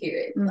 want to hear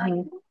it. Like,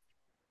 Hmm.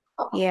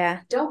 oh,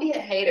 Yeah. don't be a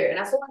hater. And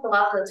I feel like a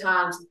lot of the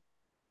times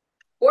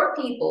for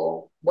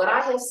people, what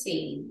I have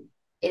seen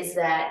is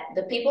that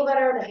the people that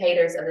are the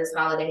haters of this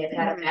holiday have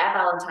had a Mhm. bad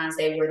Valentine's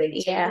Day where they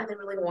Yeah. genuinely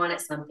really wanted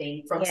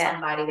something from Yeah.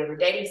 somebody. They were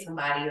dating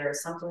somebody or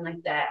something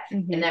like that,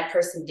 and Hmm. that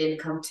person didn't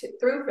come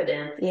through for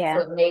them. So Yeah.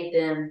 it made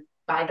them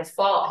by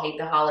default hate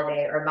the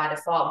holiday or by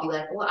default be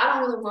like, well, I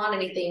don't really want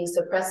anything,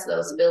 suppress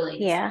those feelings.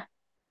 Yeah.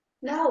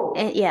 No.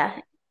 And yeah.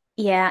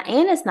 Yeah,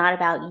 and it's not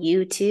about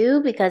you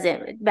too, because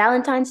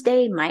Valentine's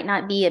Day might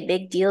not be a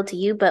big deal to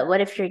you, but what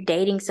if you're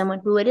dating someone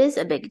who it is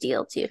a big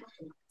deal to?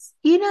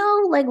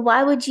 Like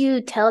why would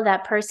you tell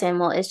that person,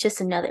 well, it's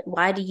just another,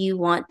 why do you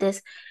want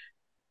this?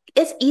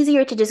 it's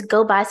easier to just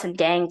go buy some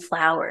dang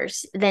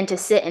flowers than to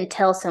sit and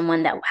tell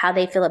someone that how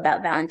they feel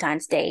about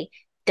Valentine's Day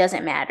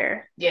doesn't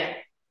matter. Yeah.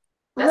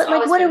 That's Like,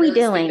 always what are been we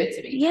really doing? stupid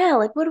to me. Yeah,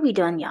 like, what are we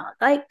doing, y'all?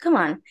 Like, come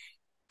on.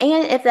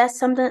 And if that's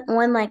something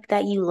one like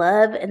that you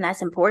love and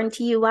that's important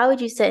to you, why would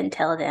you sit and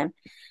tell them?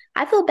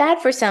 I feel bad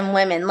for some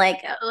women.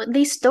 Like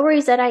these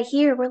stories that I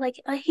hear were like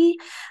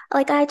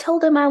like I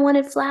told him I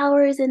wanted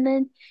flowers and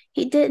then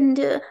he didn't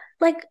do.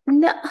 Like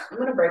no, I'm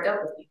gonna break up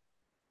with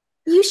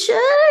you. you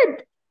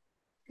should.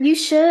 You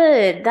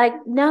should. Like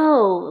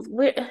no,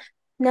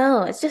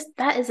 no. It's just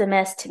that is a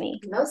mess to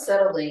me. No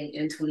settling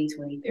in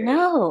 2023.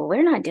 No,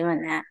 we're not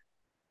doing that.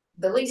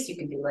 The least you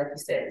can do, like you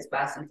said, is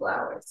buy some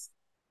flowers.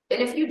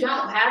 And if you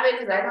don't have it,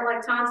 because I know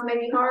like times may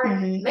be hard,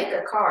 Hmm. make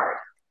a card.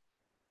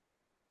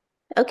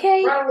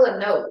 Okay, Write a little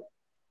note.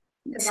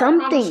 Because I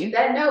promise you, something.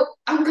 that note,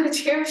 I'm gonna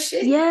cherish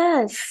it.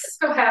 Yes.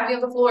 So happy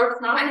on the floor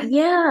crying.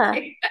 Yeah.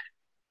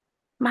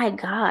 My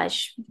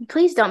gosh,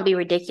 please don't be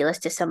ridiculous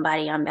to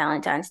somebody on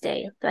Valentine's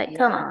Day. Like,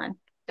 come Yeah. on.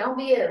 Don't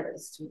be a,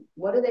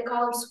 what do they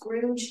call them?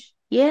 Scrooge?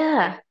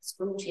 Yeah,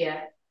 Scrooge,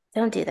 yeah.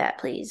 don't do that,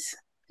 please.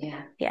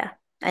 Yeah. Yeah.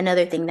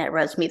 Another thing that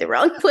rubs me the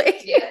wrong way.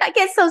 Yeah. I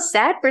get so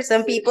sad for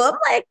some people. I'm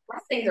like,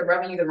 Things are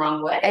rubbing you the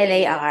wrong way. and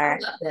they I are.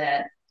 love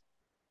that.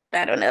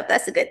 I don't know if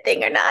that's a good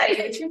thing or not. Hey,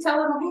 but you're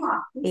telling them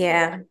off.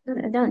 Yeah,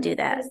 don't do that,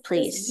 That's-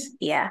 please.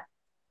 Yeah.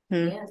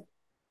 Hmm. yeah.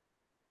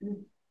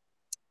 Mm.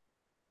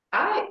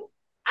 I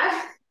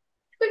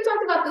we've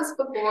talked about this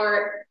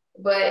before,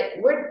 but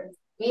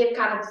we have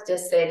kind of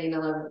just said,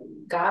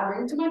 God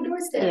bring him to my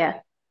doorstep. Yeah.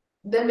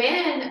 The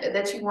man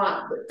that you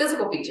want, with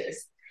physical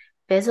features.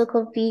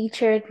 Physical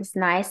features,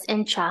 nice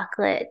and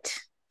chocolate.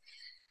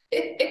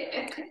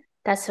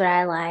 That's what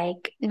I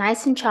like.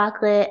 Nice and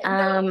chocolate.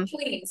 No,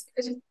 please,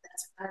 because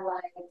that's what I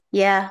like.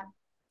 Yeah.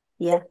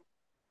 Yeah.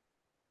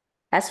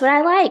 That's what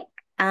I like.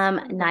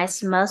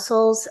 Nice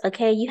muscles.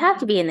 Okay, you have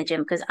to be in the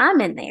gym because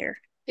I'm in there.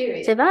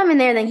 Period. So if I'm in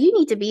there, then you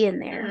need to be in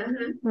there.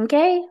 Mm-hmm.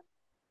 Okay.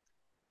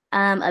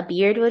 A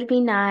beard would be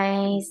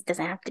nice.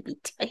 Doesn't have to be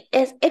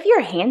if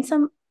you're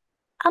handsome,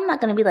 I'm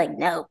not gonna be like,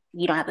 no,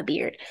 you don't have a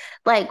beard.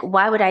 Like,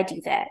 why would I do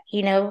that?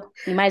 You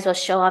might as well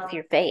show off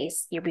your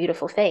face, your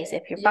beautiful face,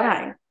 if you're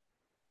fine.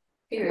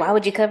 Period. Why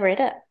would you cover it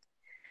up?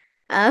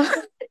 Um,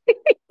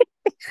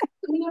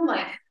 I'm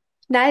like,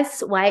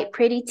 nice white,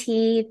 pretty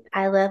teeth.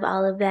 I love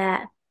all of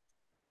that.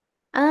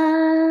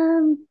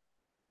 Um,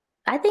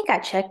 I think I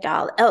checked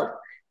all. Oh,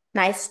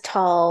 nice,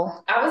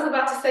 tall. I was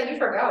about to say you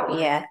forgot one.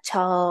 Yeah,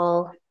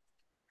 tall.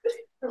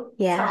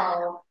 Yeah.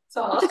 Tall,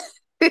 tall.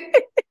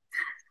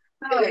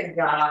 Oh my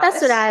gosh.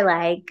 That's what I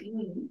like.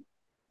 Mm,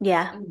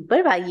 Yeah. mm,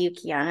 What about you,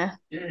 Kiana?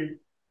 mm,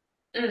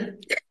 mm.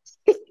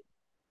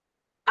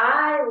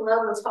 I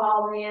love a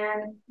tall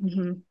man.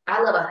 Mm-hmm.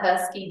 I love a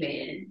husky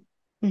man.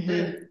 Mm-hmm.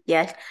 Mm.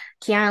 Yes.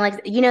 Kiana likes,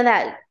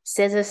 that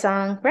SZA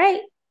song,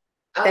 right?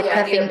 Oh The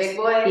yeah, I need a cuffing. big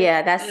boy.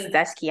 Yeah,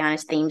 that's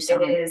Kiana's theme It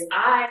song. is.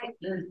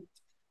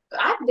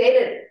 I've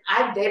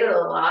dated a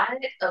lot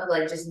of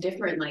like just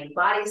different like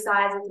body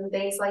sizes and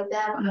things like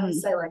that. But I would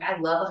say like I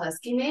love a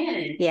husky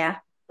man. Yeah.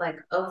 Like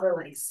over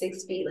like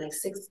 6 feet, like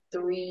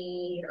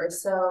 6'3" or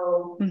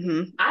so.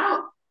 Mm-hmm.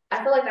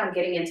 I feel like I'm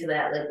getting into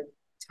that like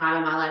time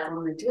in my life.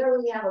 I'm like, do I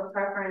really have a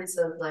preference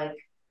of like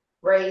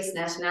race,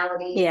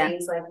 nationality, Yeah.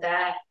 things like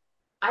that?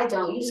 I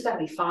don't. You just gotta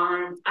be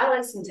fine. I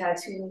like some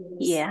tattoos.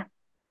 Yeah.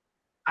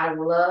 I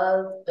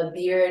love a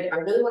beard. I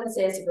really want to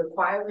say it's a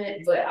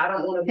requirement, but I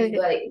don't want to be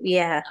like,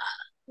 Yeah.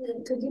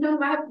 because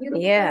I have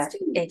beautiful Yeah. face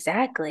too.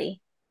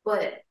 Exactly.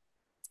 But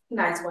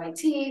nice white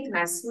teeth,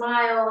 nice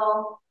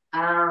smile.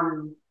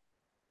 I'm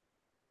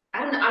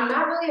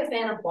not really a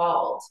fan of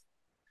bald.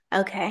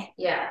 Okay.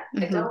 Yeah, I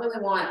Mm-hmm. don't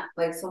really want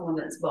like someone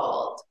that's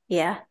bald.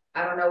 Yeah.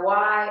 I don't know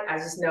why. I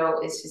just know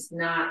it's just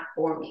not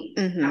for me.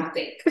 Mm-hmm. I don't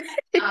think.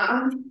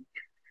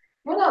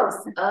 What else?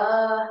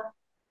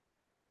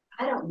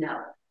 I don't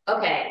know.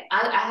 Okay,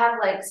 I have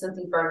like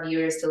something for our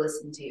viewers to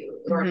listen to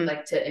or Mm-hmm.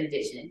 like to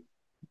envision.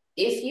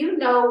 If you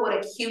know what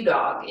a Q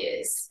dog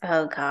is,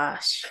 Oh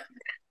gosh.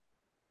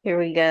 Here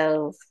we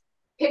go.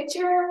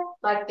 picture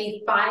like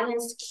the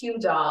finest Q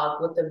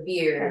dog with a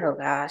beard Oh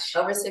gosh.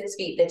 over 6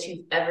 feet that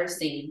you've ever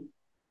seen.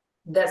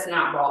 That's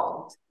not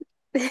bald.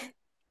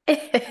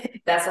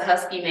 That's a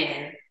husky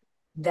man.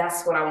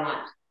 That's what I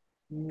want.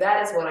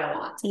 That is what I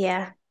want.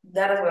 Yeah.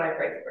 That is what I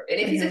pray for. And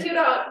if he's a Mm-hmm. cute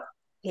dog,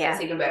 Yeah.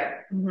 that's even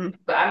better. Mm-hmm.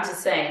 But I'm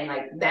just saying,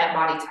 like that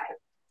body type.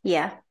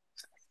 Yeah.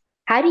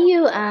 How do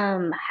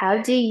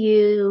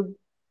you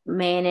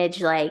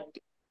manage like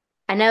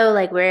I know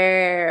like we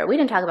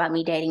didn't talk about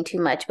me dating too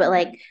much, but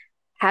like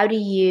how do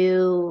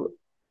you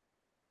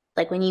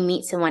like when you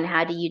meet someone,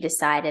 how do you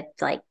decide if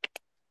like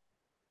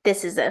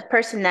this is a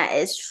person that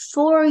is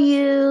for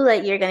you,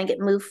 like you're gonna get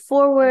moved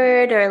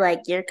forward, or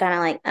like you're kind of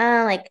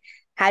like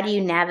how do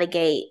you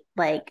navigate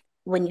like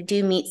when you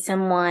do meet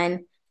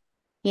someone,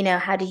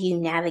 how do you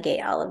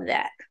navigate all of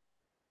that?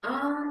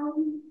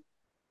 Um,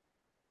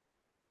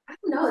 I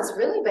don't know. It's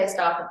really based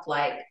off of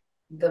like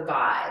the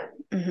vibe.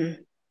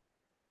 Mm-hmm.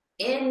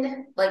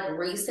 in like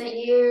recent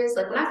years,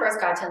 like when I first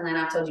got to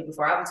Atlanta, I've told you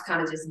before, I was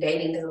kind of just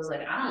dating because I was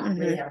like, I don't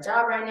really Mm-hmm. have a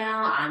job right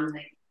now. I'm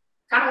like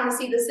kind of want to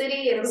see the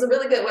city, and it was a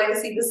really good way to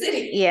see the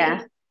city.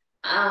 Yeah.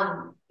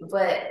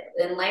 But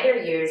in later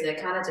years,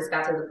 it kind of just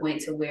got to the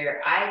point to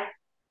where I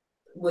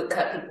would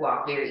cut people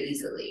off very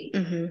easily.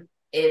 Mm-hmm.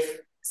 If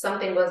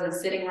something wasn't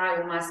sitting right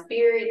with my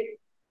spirit,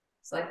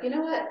 it's like, you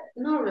know what?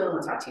 No, I really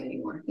want to talk to you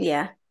anymore.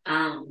 Yeah.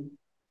 Um,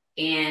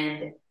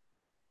 and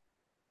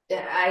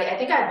I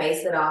think I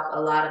base it off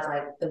a lot of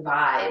like the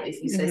vibe.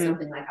 If you say Mm-hmm.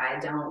 something like I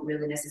don't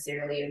really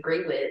necessarily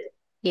agree with,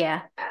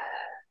 Yeah.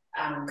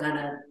 I'm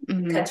gonna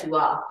Mm-hmm. cut you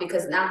off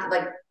because now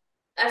like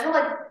I feel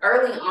like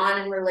early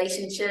on in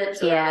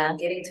relationships or Yeah. like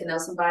getting to know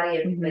somebody,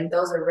 if Mm-hmm. like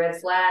those are red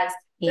flags,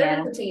 they're gonna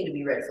Yeah. continue to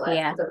be red flags.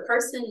 Yeah. If a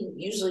person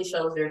usually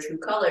shows their true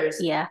colors,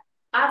 Yeah.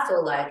 I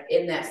feel like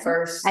in that I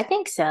first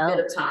think bit so.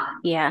 of time.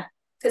 Yeah.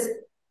 Because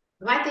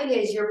my thing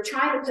is you're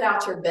trying to put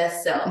out your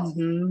best self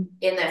Mm-hmm.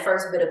 in that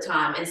first bit of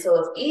time. And so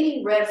if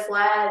any red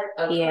flag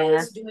Yeah.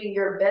 occurs during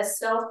your best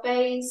self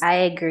phase, I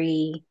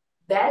agree.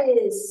 that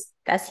is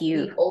That's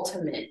you. the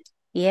ultimate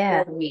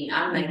Yeah. for me.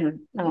 I'm like,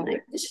 Mm-hmm. I'm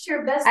like, this is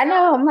your best I know.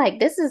 self. I'm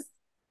like, this is,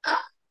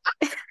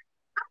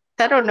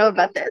 I don't know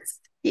about this.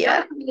 Yeah.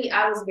 Not me,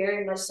 I was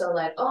very much so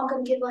like, oh, I'm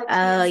gonna get like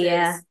Oh,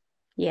 yeah. chances.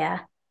 Yeah.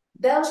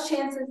 Those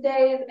chances,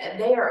 Dave,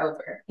 they are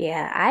over.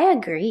 Yeah. I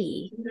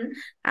agree. Mm-hmm.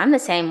 I'm the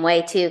same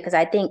way too, because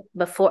I think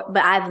before,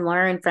 but I've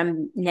learned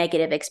from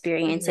negative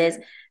experiences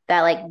Mm-hmm.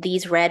 that like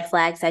these red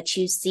flags that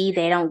you see,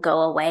 they don't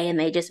go away and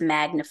they just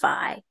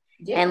magnify.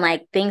 And Yeah,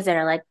 like things that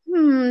are like,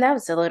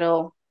 that's a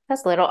little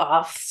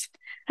off.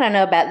 I don't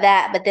know about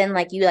that. But then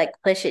like you like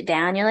push it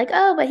down, you're like,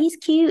 oh, but he's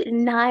cute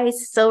and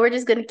nice. So we're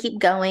just gonna keep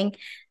going.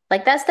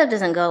 Like that stuff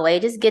doesn't go away,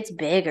 it just gets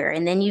bigger.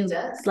 And then it you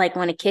does. like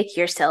want to kick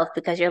yourself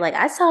because you're like,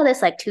 I saw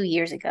this like 2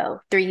 years ago,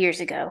 3 years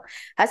ago.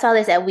 I saw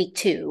this at week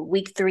 2,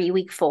 week 3,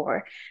 week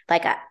 4.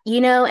 Like,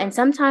 and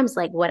sometimes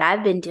like what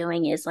I've been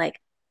doing is like,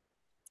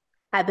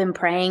 I've been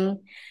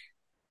praying.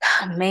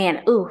 Oh,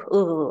 man,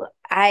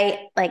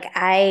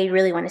 I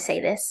really want to say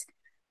this.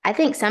 I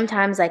think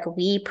sometimes like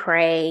we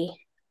pray,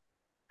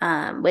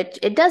 which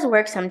it does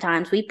work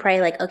sometimes. We pray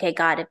like, okay,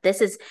 God, if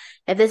this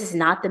is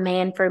not the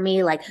man for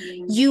me, like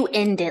you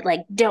end it,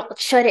 like don't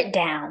shut it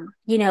down,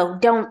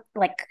 don't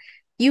like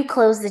you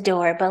close the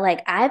door. But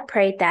like I've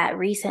prayed that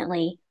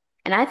recently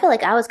and I feel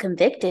like I was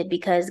convicted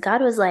because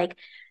God was like,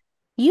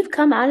 you've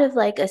come out of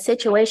like a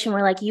situation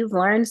where like you've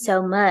learned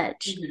so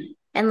much. Mm-hmm.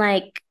 And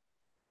like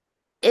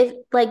if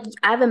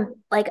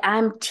like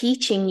I'm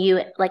teaching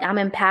you, like I'm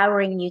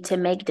empowering you to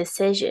make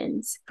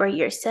decisions for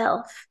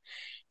yourself.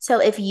 So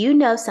if you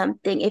know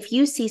something, if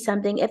you see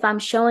something, if I'm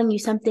showing you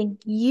something,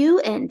 you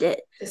end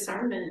it.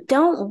 Discernment.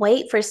 Don't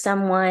wait for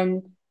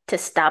someone to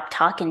stop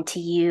talking to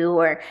you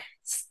or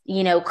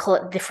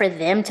for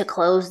them to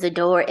close the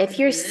door. If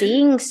you're Mm-hmm.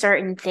 seeing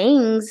certain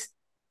things,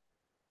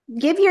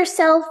 give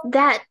yourself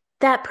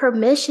that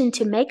permission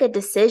to make a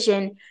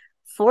decision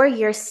for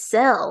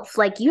yourself.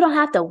 Like you don't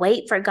have to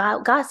wait for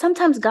God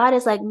sometimes God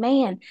is like,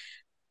 man,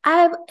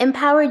 I've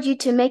empowered you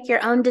to make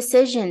your own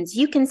decisions.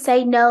 You can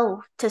say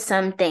no to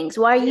some things.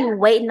 Why are you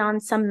waiting on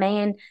some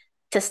man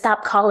to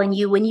stop calling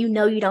you when you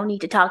know you don't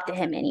need to talk to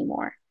him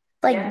anymore?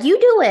 Like you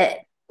do it.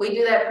 We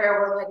do that prayer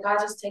where like God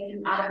just take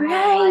him out of my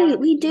Right, life.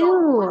 we You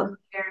don't want do. him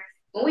here.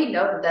 When we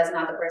know that that's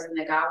not the person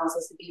that God wants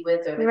us to be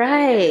with or the thing that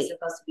Right. we're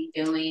supposed to be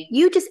doing.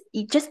 You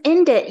just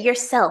end it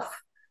yourself.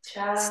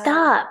 Child,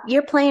 Stop.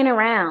 You're playing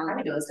around. I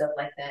be doing stuff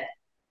like that.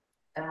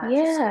 God, just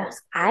Yeah,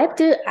 close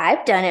the door.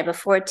 I've done it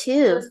before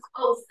too. Just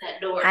close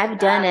that door. I've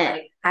done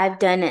it. I've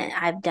done it.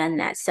 I've done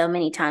that so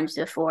many times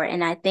before.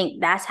 And I think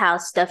that's how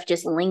stuff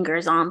just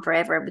lingers on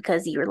forever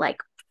because you're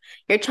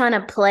trying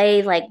to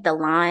play like the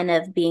line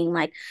of being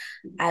like,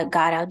 God,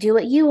 I'll do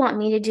what you want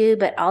me to do,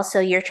 but also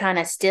you're trying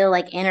to still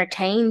like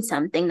entertain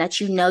something that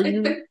you know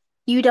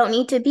you don't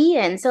need to be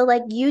in. So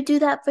like you do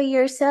that for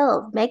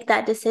yourself. Make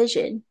that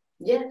decision.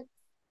 Yeah.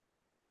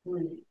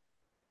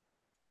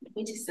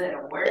 We just said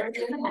a word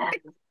and a half.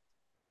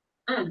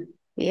 Mm.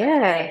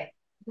 Yeah.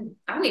 Okay.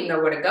 I don't even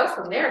know where to go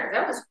from there.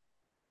 That was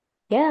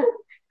Yeah.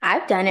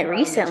 I've done it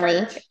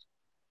recently.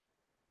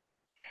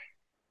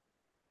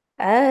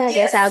 I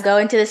guess I'll go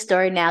into the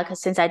story now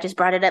because since I just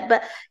brought it up.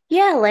 But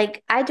yeah,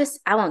 like I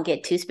won't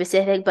get too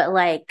specific, but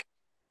like,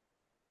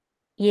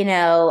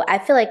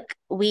 I feel like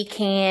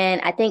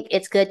I think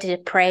it's good to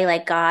pray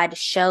like, God,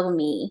 show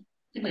me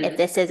if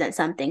this isn't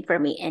something for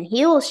me. And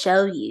he will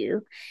show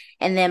you.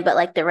 And then, but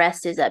like the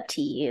rest is up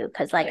to you.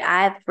 Cause like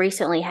I've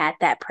recently had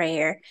that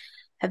prayer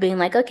of being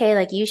like, okay,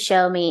 like you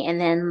show me. And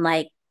then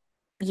like,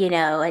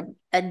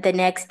 the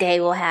next day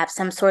we'll have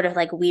some sort of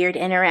like weird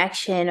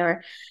interaction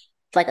or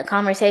like a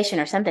conversation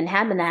or something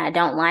happened that I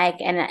don't like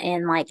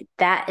and like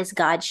that is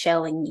God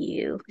showing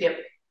you. Yep.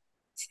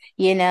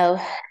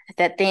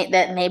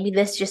 That maybe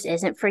this just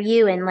isn't for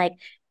you and like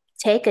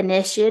take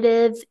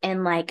initiative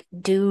and like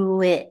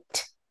do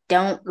it.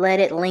 Don't let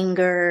it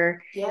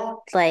linger. Yeah.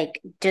 Like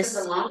Because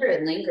just the longer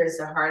it lingers,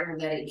 the harder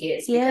that it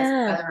gets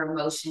because other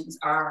emotions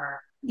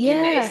are And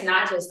it's Yeah.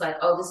 not just like,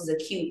 oh, this is a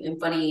cute and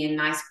funny and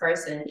nice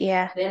person.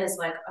 Yeah. Then it's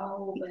like,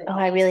 oh, but Oh,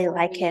 I really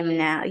like him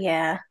now.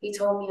 Yeah. he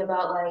told me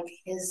about like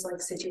his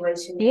like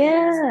situation when he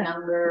was Yeah.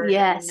 younger and now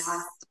I have Yes.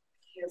 to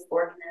be here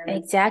for him.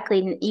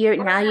 Exactly.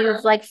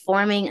 You're like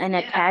forming an Yeah,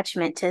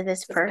 attachment to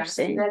this because I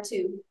see person. that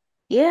too.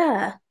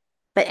 Yeah.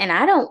 But and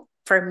I don't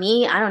for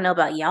me, I don't know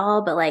about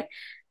y'all, but like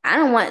I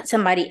don't want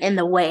somebody in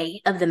the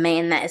way of the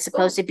man that is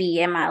supposed Oh, to be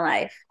in my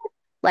life.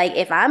 Like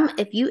if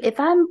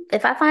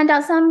I find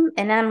out something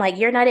and I'm like,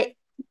 you're not it,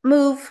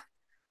 move,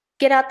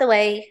 get out the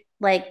way.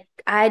 Like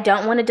I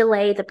don't want to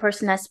delay the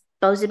person that's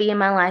supposed to be in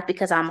my life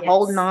because I'm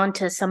holding yes. on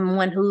to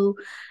someone who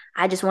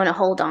I just want to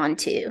hold on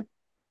to.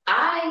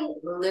 I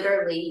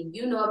literally,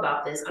 you know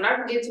about this. I'm not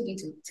gonna get to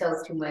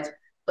details too much,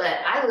 but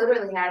I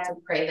literally had to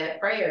pray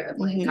that prayer of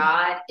like, Hmm.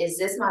 God, is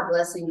this my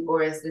blessing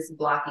or is this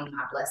blocking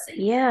my blessing?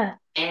 Yeah.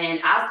 And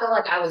I felt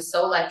like I was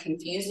so like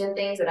confused in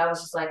things that I was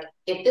just like,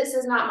 if this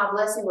is not my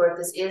blessing or if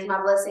this is my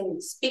blessing,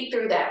 speak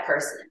through that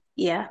person.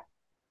 Yeah.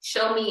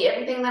 Show me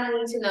everything that I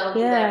need to know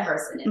through that Yeah.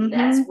 person, and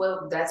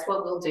Hmm. that's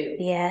what we'll do.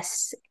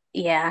 Yes.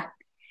 Yeah.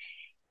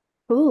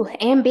 Ooh,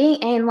 and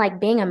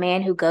being a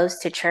man who goes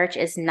to church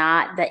is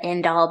not the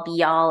end all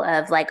be all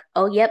of like,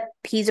 oh, yep,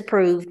 he's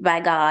approved by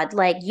God.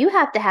 Like you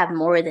have to have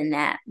more than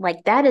that.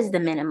 Like that is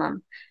the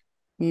minimum.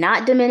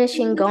 Not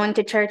diminishing going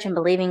to church and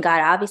believing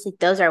God. Obviously,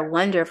 those are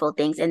wonderful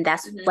things, and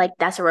Mm-hmm.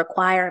 that's a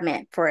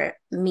requirement for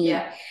me.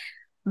 Yeah.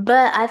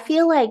 But I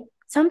feel like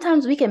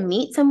sometimes we can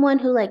meet someone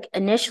who like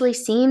initially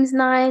seems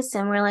nice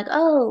and we're like,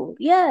 oh,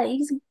 yeah,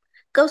 he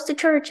goes to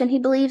church and he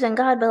believes in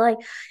God, but like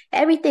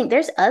everything,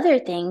 there's other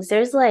things.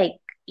 There's like,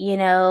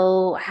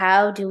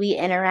 how do we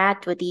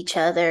interact with each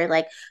other?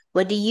 Like,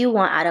 what do you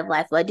want out of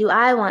life? What do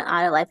I want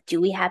out of life? Do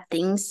we have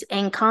things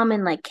in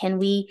common? Like, are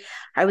we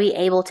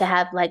able to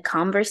have like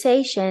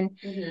conversation?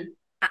 Mm-hmm.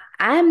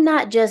 I'm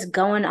not just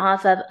going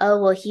off of,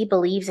 oh, well, he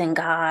believes in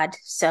God.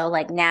 So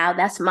like now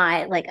that's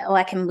my like, oh,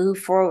 I can move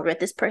forward with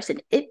this person.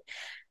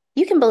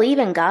 You can believe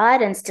in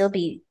God and still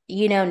be,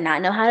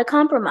 not know how to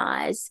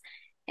compromise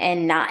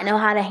and not know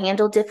how to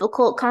handle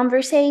difficult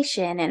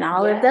conversation and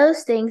all of Yeah.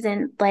 those things.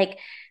 And like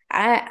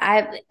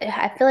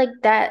I feel like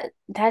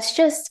that's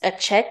just a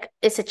check.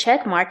 It's a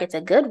check mark. It's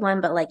a good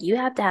one, but like you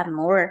have to have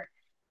more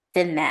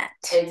than that.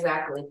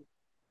 Exactly.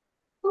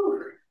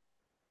 Whew. Ooh,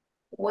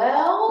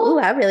 Well,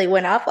 I really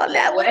went off on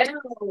that one.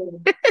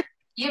 well,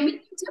 you mean you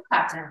do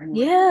have to have more than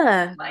that.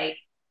 Yeah. Like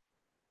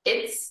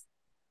it's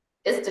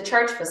it's the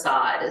church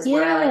facade is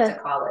what I like to Yeah.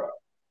 call it.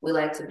 We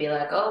like to be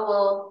like, oh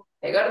well,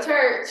 they go to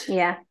church.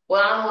 Yeah.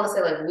 Well, I don't want to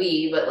say like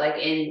we, but like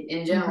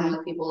in general, Hmm.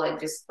 like people like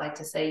just like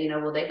to say,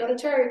 well, they go to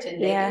church and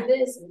they do Yeah.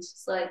 this, and it's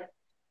just like,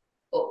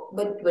 oh,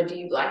 but do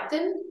you like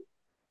them?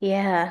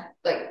 Yeah.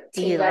 Like,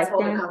 Do can you you guys like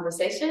hold a them?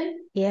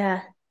 conversation?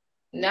 Yeah.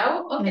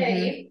 No? Okay,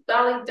 Hmm. you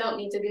probably don't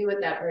need to be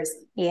with that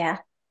person. Yeah.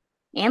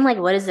 And like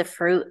what is the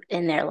fruit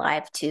in their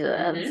life too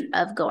of Mm-hmm.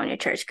 of going to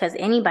church? Because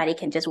anybody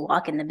can just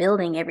walk in the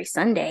building every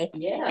Sunday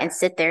and Yeah.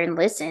 sit there and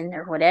listen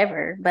or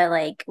whatever. But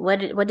like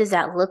what does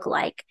that look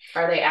like?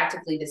 Are they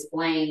actively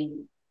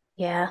displaying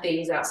Yeah.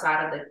 things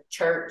outside of the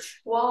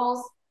church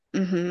walls?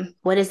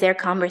 What is their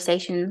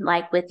conversation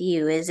like with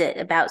you? Is it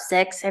about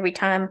sex every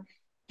time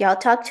y'all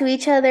talk to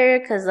each other?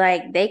 Because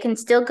like they can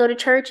still go to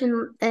church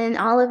and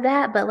all of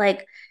that, but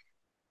like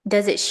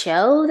does it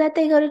show that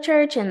they go to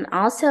church? And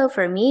also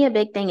for me, a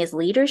big thing is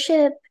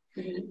leadership.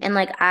 Mm-hmm. And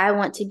like I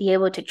want to be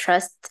able to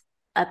trust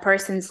a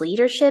person's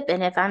leadership.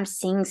 And if I'm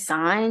seeing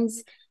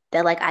signs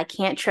that like I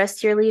can't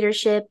trust your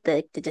leadership,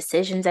 the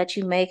decisions that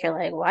you make are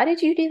like, why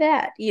did you do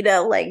that?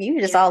 Like you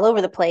were just Yeah. all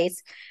over the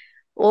place.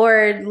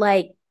 Or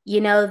like,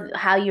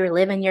 how you're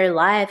living your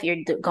life, you're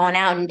going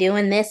out and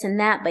doing this and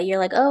that, but you're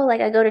like, oh, like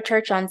I go to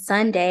church on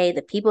Sunday.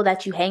 The people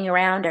that you hang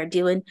around are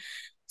doing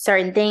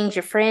certain things,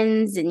 your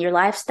friends and your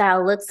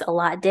lifestyle looks a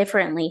lot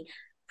differently.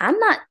 I'm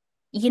not,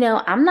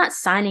 I'm not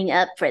signing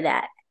up for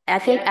that. I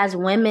think Yeah. as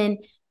women,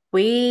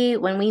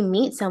 when we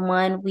meet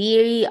someone,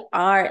 we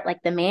are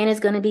like the man is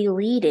going to be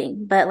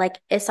leading, but like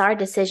it's our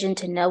decision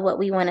to know what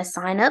we want to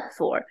sign up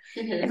for.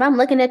 If Mm-hmm. I'm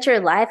looking at your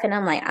life and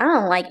I'm like, I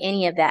don't like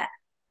any of that,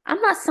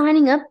 I'm not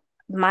signing up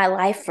my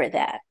life for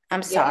that.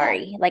 I'm Yeah.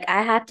 sorry. Like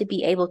I have to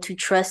be able to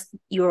trust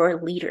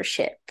your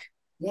leadership.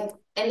 Yeah.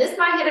 And this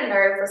might hit a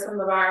nerve for some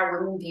of our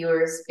women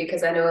viewers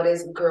because I know it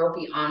is girl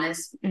be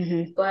honest.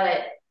 Hmm.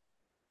 But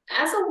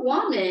as a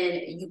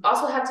woman, you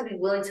also have to be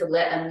willing to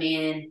let a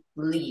man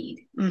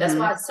lead. That's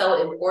why Hmm. it's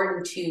so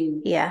important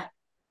to Yeah.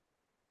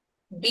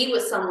 be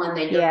with someone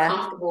that you're Yeah.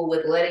 comfortable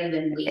with letting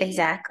them lead.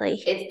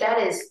 Exactly. That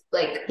is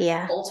like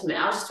Yeah. ultimate.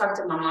 I was just talking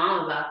to my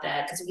mom about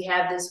that because we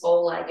have this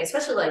whole like,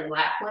 especially like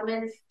black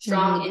women,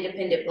 strong, Hmm.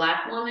 independent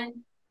black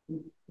women.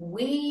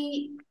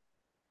 We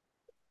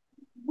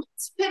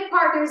let's pick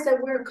partners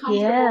that we're comfortable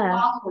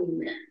Yeah. following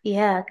them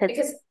Yeah. Cause,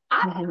 because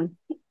I hmm.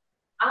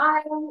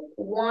 I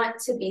want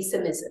to be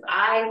submissive.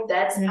 I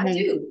Hmm.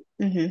 do.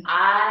 Hmm.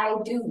 I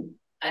do.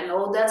 I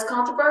know that's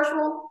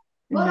controversial,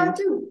 but Hmm. I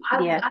do.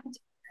 Yeah.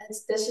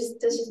 That's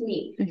just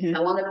me. I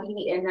Hmm. want to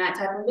be in that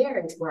type of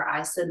marriage where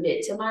I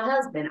submit to my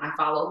husband. I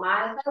follow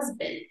my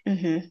husband.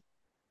 Hmm.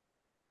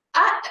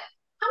 I'm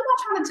not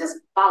trying to just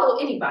follow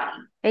anybody,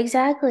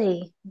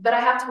 Exactly. but I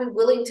have to be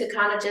willing to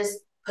kind of just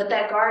put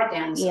that guard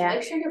down. So Yeah.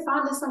 make sure you're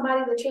finding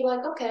somebody that you're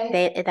like,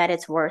 okay, That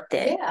it's worth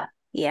it. yeah,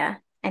 Yeah.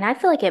 And I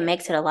feel like it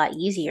makes it a lot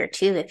easier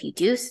too if you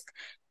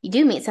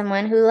do meet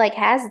someone who like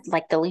has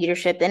like the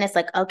leadership, then it's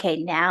like, okay,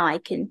 now I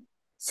can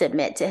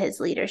submit to his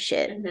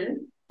leadership. mm-hmm.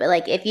 But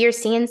like if you're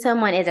seeing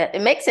someone,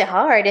 it makes it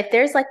hard. If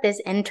there's like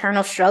this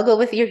internal struggle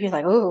with you, you're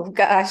like, oh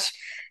gosh,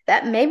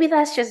 that maybe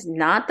that's just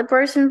not the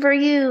person for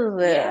you.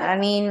 I Yeah,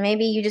 mean,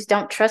 maybe you just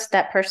don't trust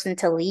that person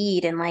to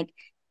lead, and like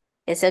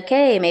it's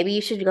okay. Maybe you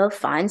should go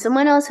find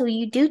someone else who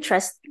you do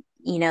trust,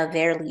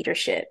 their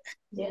leadership.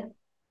 yeah.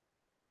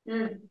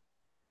 Mm.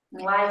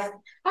 Life.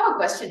 I have a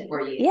question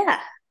for you. Yeah.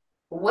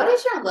 What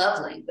is your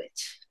love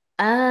language?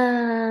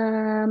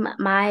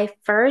 My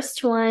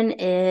first one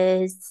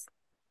is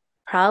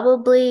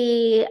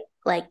probably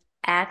like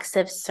acts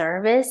of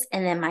service,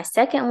 and then my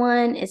second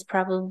one is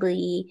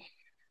probably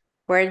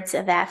words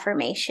of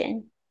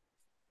affirmation.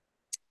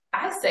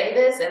 I say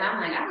this and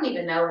I'm like, I don't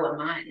even know what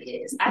mine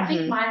is. I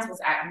think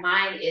Mm-hmm.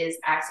 mine is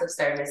acts of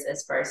service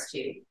as first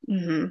two.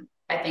 Mm-hmm.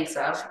 I think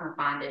so. I was trying to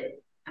find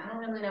it. I don't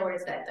really know where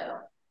it's at though,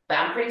 but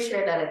I'm pretty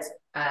sure that it's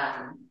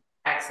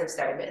acts of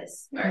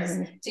service first.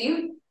 Mm-hmm. Do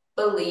you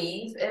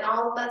believe in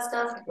all of that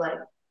stuff? Like,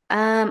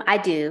 I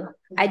do.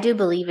 I do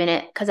believe in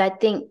it because I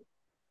think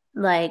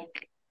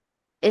like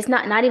it's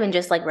not even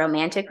just like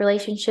romantic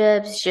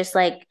relationships, just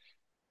like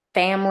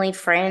family,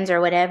 friends,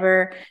 or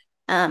whatever.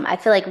 I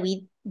feel like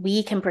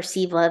we can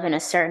perceive love in a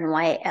certain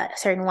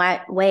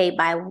way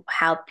by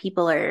how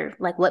people are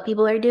like what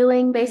people are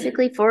doing mm-hmm.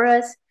 basically for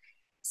us.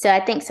 So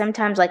I think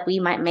sometimes like we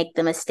might make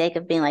the mistake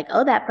of being like,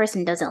 oh, that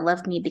person doesn't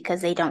love me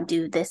because they don't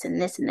do this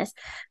and this and this.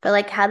 But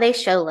like how they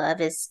show love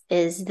is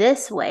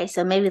this way.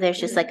 So maybe there's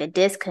just Mm-hmm. like a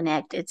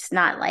disconnect. It's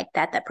not like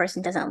that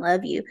person doesn't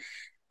love you.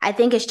 I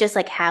think it's just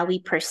like how we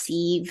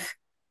perceive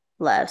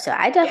love. So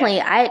I Yeah,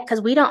 definitely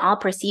because we don't all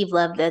perceive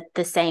love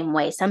the same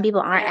way. Some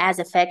people aren't yeah. as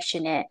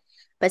affectionate,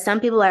 but some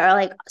people are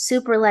like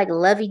super like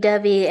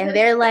lovey-dovey and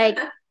they're like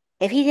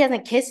if he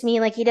doesn't kiss me,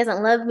 like he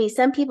doesn't love me.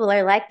 Some people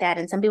are like that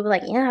and some people are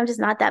like, yeah, I'm just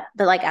not that,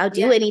 but like I'll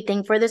do Yeah.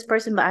 anything for this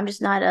person, but I'm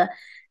just not a,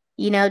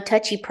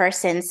 touchy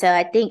person. So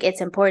I think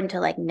it's important to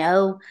like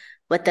know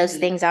what those Mm-hmm.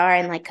 things are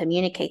and like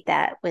communicate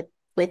that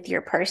with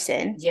your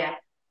person. Yeah.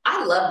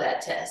 I love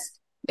that test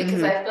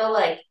because Mm-hmm. I feel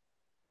like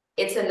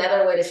it's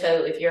another way to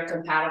show if you're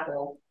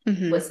compatible with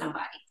Mm-hmm.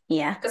 somebody.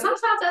 Yeah. Because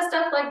sometimes that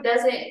stuff like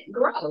doesn't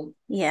grow.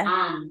 Yeah.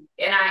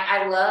 And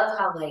I love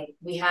how like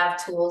we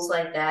have tools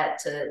like that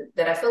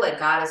that I feel like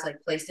God has like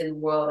placed in the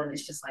world, and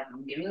it's just like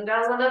I'm giving you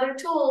guys another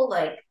tool,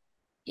 like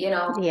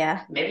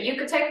Yeah. maybe you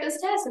could take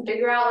this test and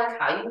figure out like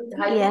how you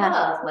Yeah.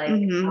 love, like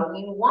Mm-hmm. how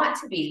you want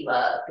to be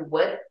loved.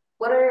 What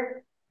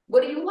are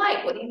what do you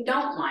like? What do you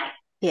don't like?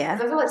 Yeah.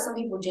 Because I feel like some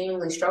people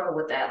genuinely struggle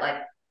with that. Like,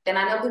 and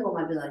I know people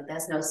might be like,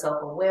 that's no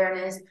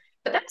self-awareness,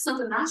 but that's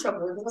something I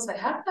struggle with. It's like,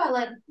 how do I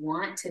like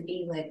want to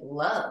be like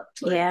loved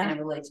like in Yeah. a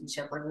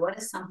relationship? Like, what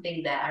is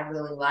something that I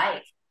really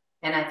like?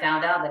 And I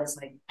found out that it's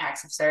like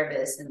acts of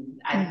service,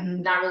 and I'm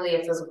Mm-hmm. not really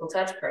a physical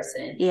touch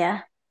person. Yeah.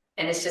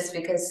 And it's just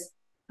because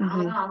I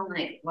don't know. Mm-hmm. I'm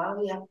like, why do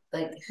we have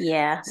like,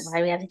 Yeah. Why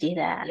do we have to do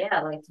that?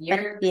 yeah, like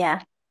But you're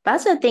yeah. But I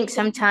also think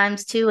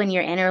sometimes too when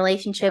you're in a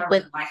relationship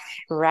with like,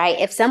 right,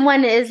 if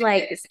someone is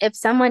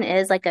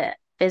like a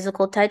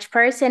physical touch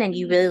person and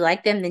you really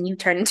like them, then you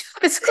turn into a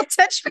physical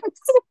touch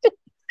person.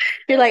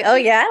 You're like, oh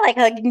yeah, I like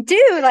hugging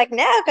too, like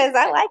now because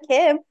I like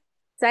him.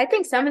 So I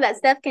think some of that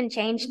stuff can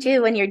change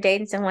too when you're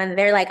dating someone.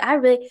 They're like, I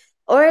really,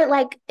 or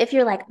like if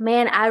you're like,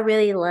 man, I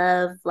really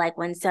love like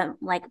when some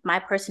like my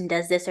person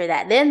does this or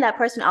that, then that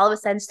person all of a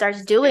sudden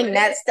starts doing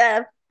that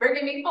stuff.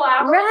 bringing me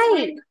flowers.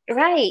 Right,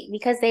 right,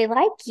 because they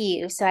like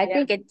you. So I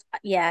Yeah. think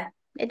yeah,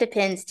 it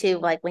depends too,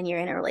 like when you're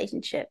in a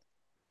relationship.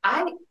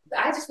 I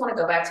I just want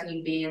to go back to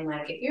you being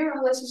like, if you're in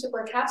a relationship,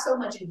 like have so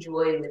much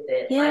joy with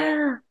it. Like I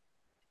Yeah.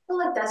 feel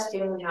like that's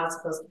genuinely how it's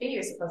supposed to be.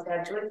 You're supposed to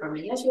have joy from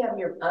it. Yes, you have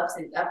your up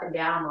and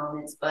down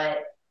moments, but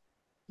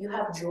you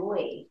have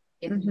joy.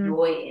 It's Mm-hmm.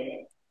 joy in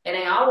it. And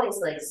I always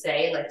like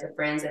say, like to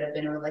friends that have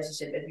been in a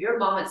relationship, if your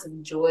moments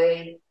of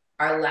joy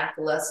are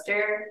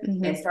lackluster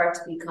and Mm-hmm. start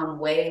to become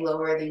way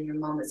lower than your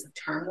moments of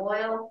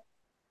turmoil,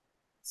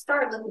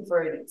 start looking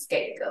for an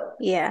scapegoat.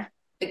 Yeah.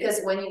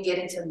 Because when you get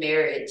into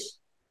marriage,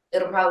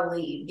 it'll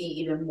probably be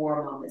even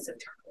more moments of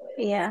turmoil.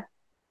 Yeah.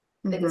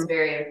 I think it's Mm-hmm.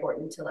 very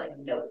important to like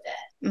note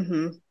that.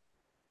 Mm-hmm.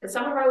 And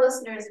some of our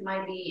listeners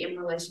might be in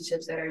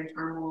relationships that are in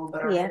turmoil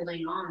but are Yeah.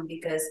 holding on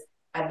because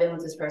I've been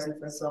with this person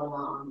for so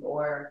long,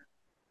 or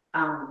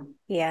um,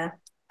 Yeah.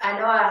 I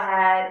know I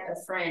had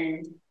a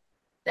friend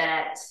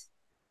that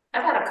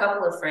I've had a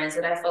couple of friends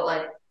that I felt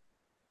like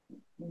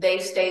they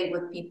stayed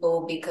with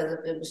people because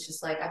it was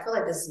just like I feel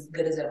like this is as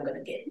good as I'm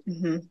gonna get.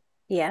 Mm-hmm.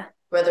 Yeah.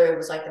 Whether it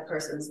was like the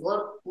person's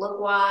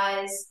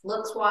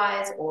looks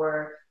wise,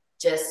 or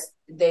just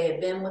they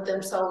had been with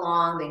them so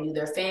long, they knew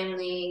their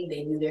family,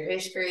 they knew their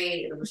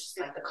history. It was just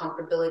like the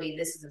comfortability.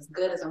 This is as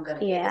good as I'm gonna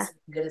get. This Yeah. is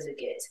as good as it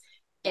gets.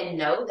 And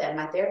know that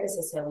my therapist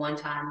has said one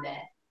time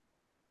that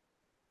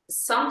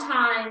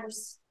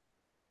sometimes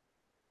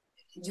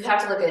you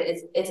have to look at it,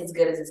 it's as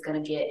good as it's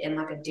going to get in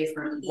like a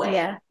different way.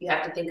 Yeah. You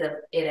have to think of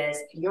it as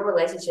your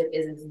relationship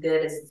is as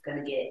good as it's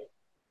going to get.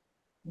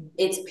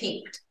 It's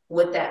peaked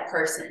with that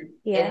person, and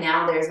Yeah.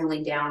 now there's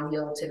only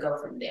downhill to go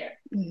from there.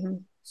 Hmm.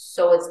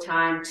 So it's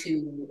time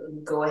to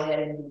go ahead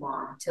and move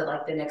on to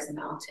like the next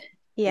mountain,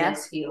 Yeah.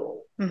 next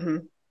hill. Hmm.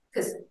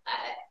 Because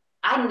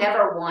I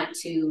never want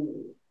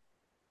to,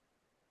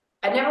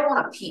 I never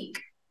want to peak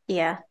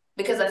Yeah.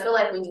 because I feel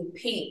like when you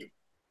peak,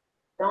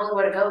 the only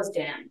way to go is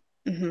down.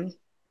 Hmm.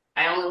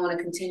 I only want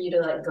to continue to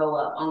like go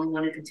up. I only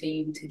want to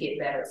continue to get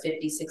better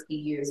 50, 60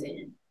 years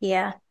in.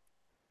 Yeah.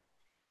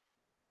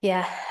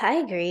 Yeah, I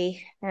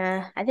agree.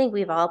 I think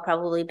we've all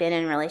probably been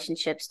in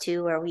relationships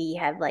too, where we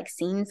have like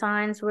seen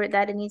signs where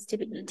that it needs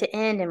to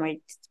end, and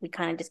we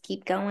kind of just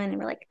keep going, and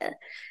we're like,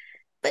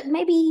 but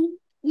maybe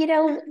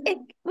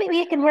maybe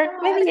it can work,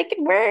 maybe it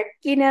can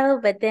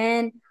work, But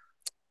then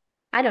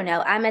I don't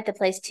know. I'm at the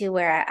place too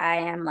where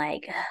I am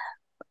like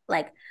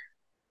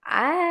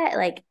I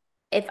like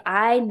if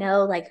I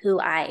know like who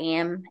I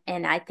am,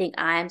 and I think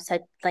I'm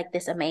such like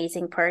this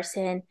amazing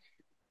person,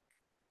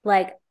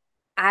 like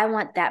I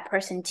want that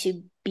person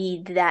to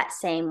be that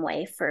same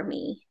way for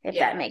me, if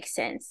that Yeah. makes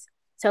sense.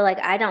 So like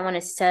I don't want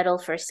to settle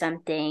for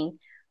something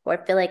or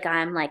feel like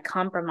I'm like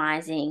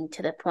compromising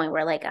to the point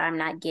where like I'm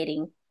not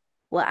getting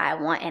what I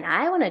want. And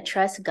I want to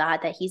trust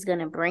God that He's going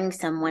to bring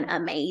someone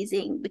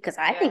amazing because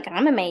I think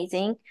I'm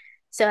amazing.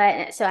 So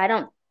I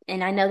don't,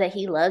 and I know that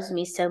He loves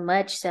me so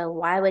much. So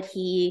why would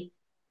He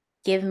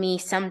give me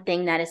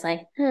something that is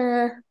like,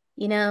 you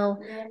know,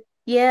 Yeah.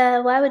 yeah,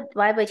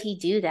 why would he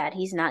do that?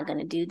 He's not going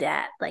to do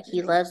that. Like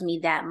he loves me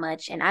that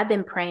much. And I've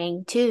been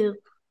praying too,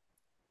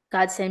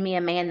 God send me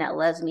a man that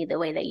loves me the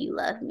way that you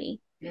love me.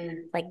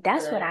 Like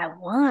that's what Good. I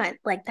want.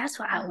 Like that's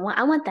what I want.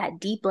 I want that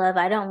deep love.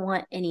 I don't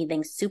want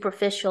anything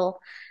superficial.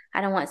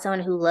 I don't want someone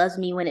who loves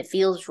me when it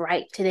feels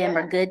right to them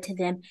or good to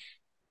them.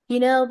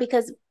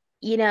 Because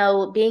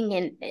being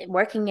in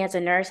working as a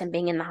nurse and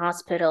being in the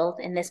hospital,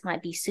 and this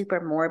might be super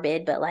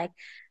morbid, but like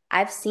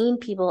I've seen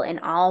people in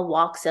all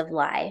walks of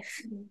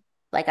life.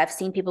 Like I've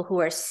seen people who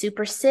are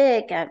super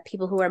sick,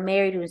 people who are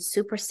married who are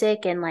super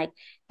sick, and like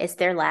it's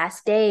their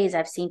last days.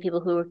 I've seen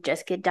people who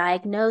just get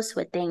diagnosed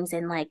with things,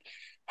 and like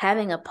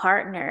having a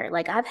partner.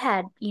 Like I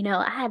had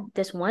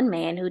this one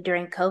man who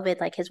during COVID,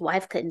 like his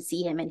wife couldn't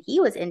see him and he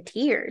was in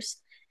tears.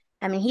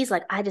 I mean, he's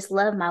like, I just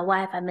love my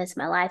wife. I miss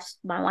my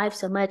wife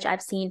so much.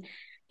 I've seen,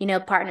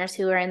 partners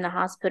who are in the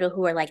hospital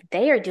who are like,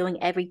 they are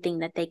doing everything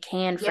that they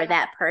can for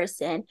that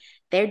person.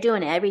 They're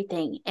doing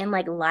everything. And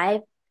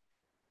life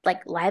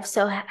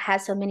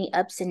has so many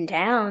ups and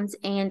downs,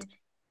 and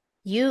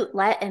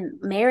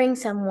marrying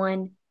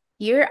someone,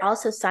 you're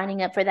also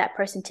signing up for that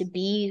person to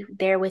be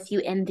there with you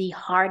in the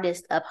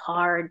hardest of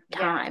hard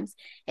times.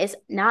 It's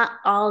not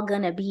all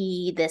gonna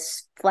be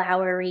this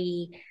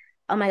flowery,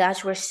 oh my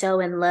gosh, we're so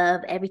in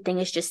love, everything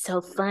is just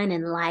so fun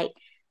and light.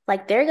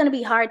 Like there are gonna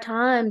be hard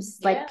times,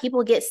 like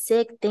people get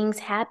sick, things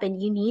happen.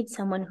 You need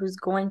someone who's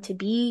going to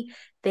be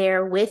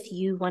there with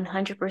you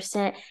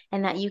 100%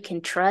 and that you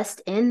can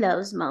trust in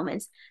those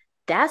moments.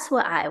 That's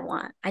what I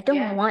want. I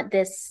don't want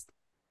this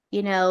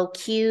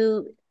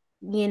cute,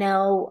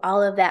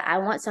 all of that. I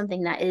want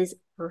something that is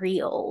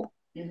real.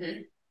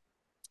 Mm-hmm.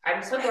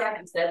 I'm so glad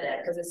you said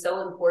that because it's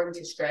so important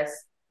to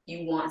stress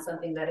you want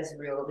something that is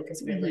real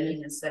because we're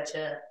living in such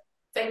a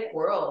fake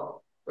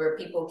world where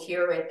people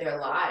curate their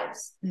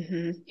lives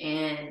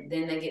and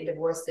then they get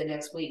divorced the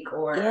next week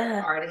or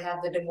already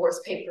have the divorce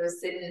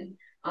papers sitting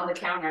on the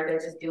counter. They're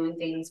just doing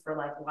things for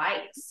like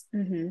likes.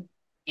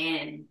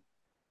 And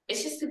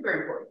it's just super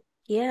important.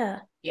 Yeah.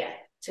 Yeah.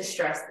 To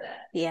stress that.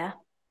 Yeah.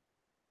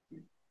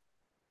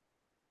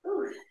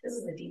 Ooh, this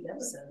is a deep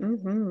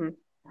episode.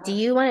 Do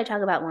you want to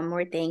talk about one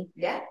more thing?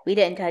 Yeah. We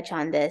didn't touch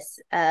on this.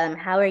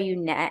 How are you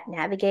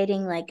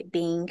navigating like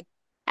being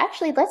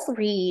Actually, let's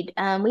read.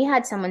 We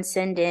had someone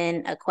send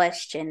in a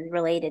question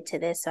related to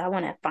this, so I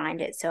want to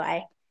find it.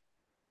 I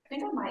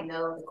think I might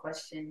know the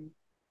question.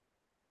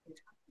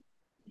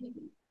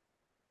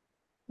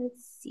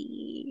 Let's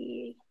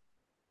see.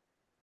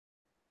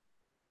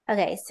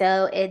 Okay,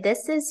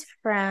 this is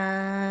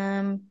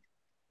from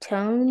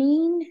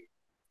Tony.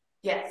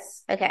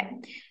 Yes. Okay.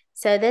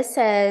 So this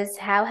says,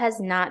 how has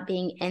not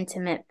being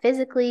intimate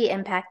physically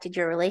impacted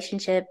your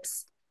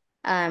relationships,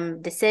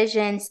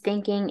 decisions,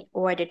 thinking,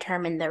 or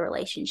determined the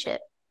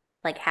relationship?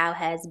 Like, how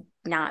has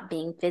not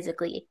being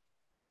physically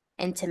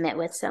intimate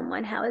with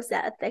someone, how has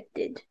that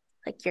affected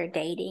like your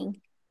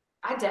dating?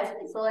 I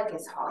definitely feel like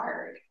it's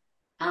hard.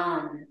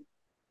 Um,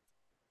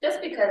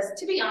 just because,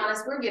 to be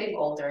honest, we're getting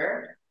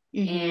older,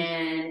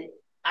 and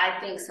I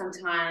think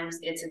sometimes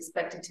it's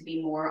expected to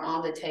be more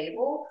on the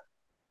table.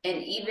 And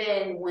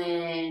even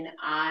when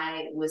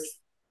I was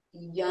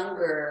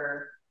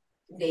younger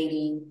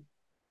dating,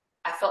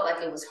 I felt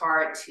like it was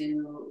hard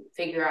to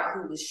figure out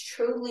who was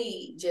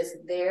truly just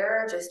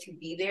there, just to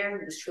be there,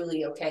 who was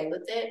truly okay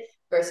with it,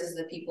 versus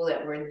the people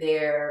that were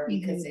there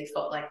because they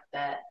felt like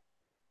that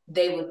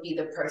they would be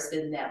the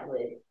person that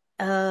would,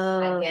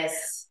 I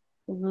guess,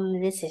 Ooh,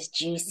 this is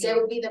There juicy.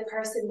 would be the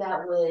person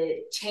that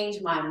would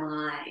change my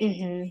mind.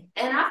 Mm-hmm.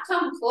 And I've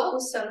come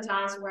close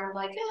sometimes where I'm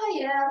like, oh,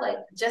 yeah, like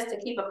just to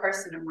keep a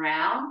person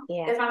around,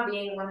 Yeah. if I'm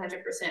being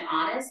 100%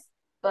 honest.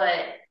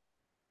 But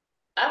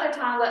other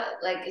times,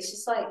 like, it's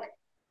just like,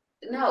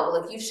 no,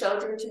 like you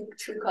showed your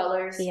true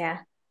colors. Yeah.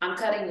 I'm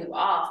cutting you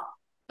off.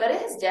 But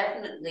it has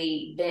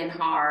definitely been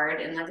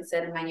hard. And like I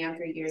said, in my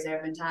younger years, there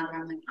have been times where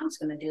I'm like, I'm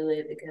just going to do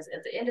it because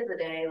at the end of the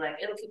day, like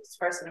it'll keep this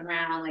person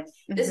around. Like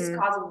this is Mm-hmm.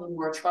 causing me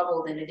more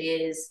trouble than it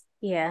is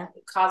Yeah.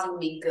 causing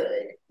me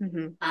good.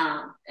 Mm-hmm.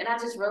 And I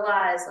just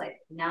realized, like,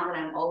 now that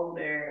I'm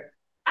older,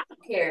 I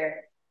don't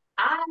care.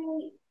 I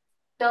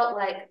felt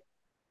like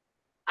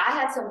I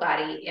had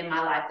somebody in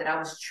my life that I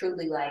was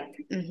truly like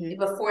Mm-hmm.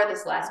 before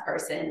this last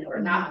person, or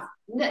Mm-hmm. not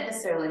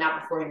necessarily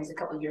not before him, it was a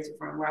couple of years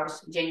before him, where I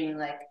was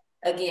genuinely like,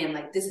 again,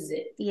 like this is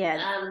it. Yeah.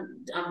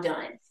 I'm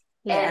done. And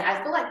Yeah.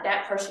 I feel like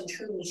that person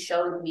truly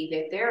showed me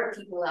that there are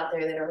people out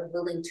there that are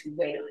willing to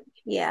wait on you.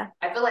 Yeah.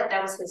 I feel like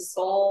that was his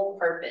sole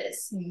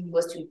purpose, Mm-hmm.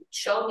 was to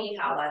show me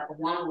how like a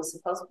woman was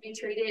supposed to be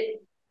treated,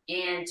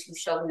 and to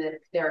show me that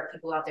there are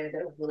people out there that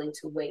are willing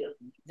to wait on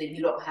you, that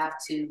you don't have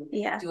to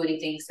Yeah. do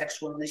anything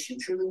sexual unless you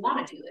truly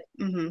want to do it.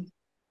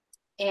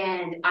 Mm-hmm.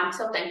 And I'm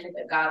so thankful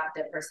that God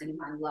put that person in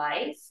my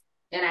life.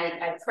 And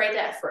I pray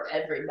that for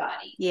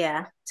everybody,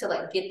 Yeah. to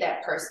like get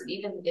that person,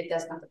 even if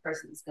that's not the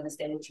person that's going to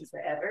stay with you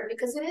forever,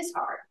 because it is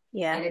hard.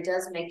 Yeah. And it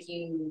does make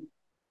you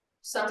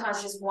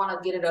sometimes just want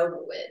to get it over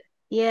with.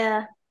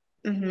 Yeah.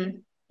 Mm-hmm. Mm-hmm.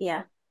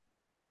 Yeah.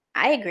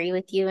 I agree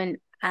with you. And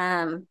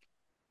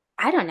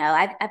I don't know.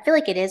 I feel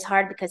like it is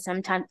hard because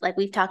sometimes, like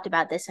we've talked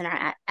about this in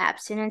our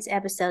abstinence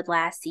episode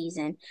last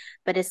season,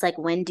 but it's like,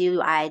 when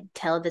do I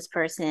tell this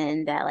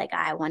person that like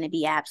I want to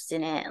be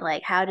abstinent?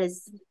 Like, how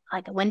does,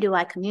 like, when do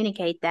I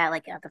communicate that?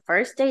 Like, at the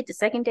first date, the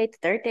second date, the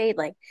third date,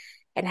 like,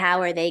 and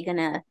how are they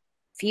gonna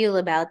feel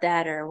about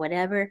that or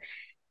whatever?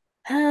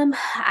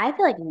 I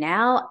feel like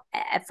now,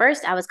 at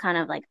first I was kind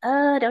of like,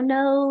 oh, I don't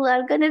know.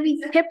 I'm gonna be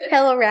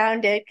tiptoe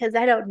around it because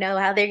I don't know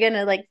how they're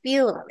gonna like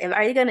feel.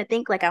 Are they gonna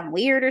think like I'm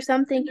weird or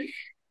something?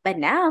 But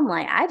now I'm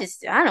like, I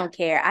don't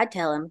care. I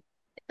tell them,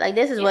 like,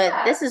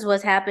 Yeah. this is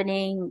what's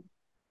happening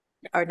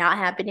or not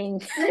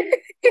happening.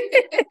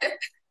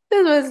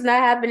 This was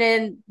not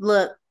happening.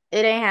 Look,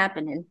 it ain't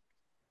happening.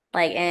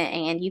 Like,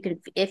 and you can,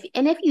 if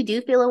you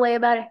do feel a way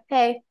about it,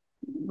 hey,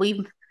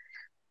 we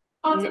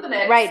On to the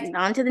right next.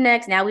 on to the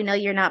next. Now we know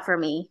you're not for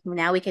me.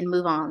 Now we can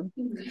move on.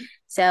 Mm-hmm.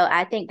 So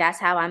I think that's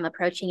how I'm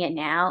approaching it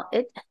now.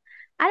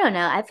 I don't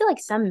know. I feel like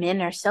some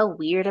men are so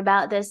weird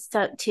about this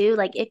too.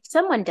 Like, if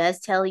someone does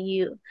tell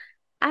you,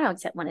 I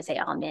don't want to say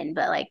all men,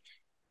 but like,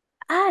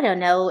 I don't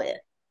know.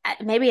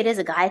 Maybe it is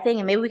a guy thing,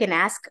 and maybe we can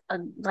ask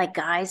like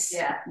guys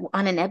Yeah.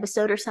 on an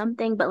episode or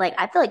something. But like,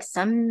 I feel like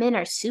some men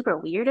are super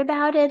weird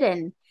about it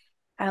and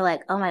are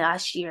like, "Oh my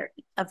gosh, you're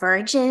a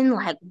virgin!"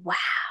 Like, wow,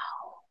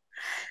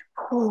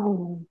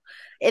 ooh.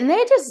 And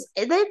they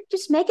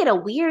just make it a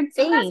weird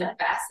Some guys thing. are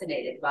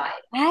fascinated by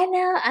I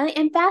know.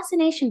 And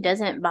fascination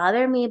doesn't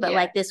bother me, it. but Yeah.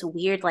 like this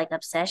weird like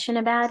obsession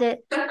about it,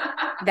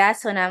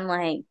 that's when I'm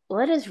like,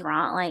 what is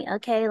wrong? Like,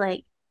 okay,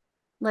 like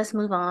let's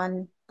move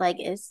on. Like,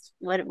 it's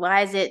what,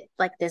 why is it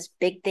like this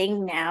big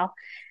thing now?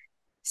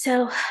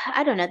 So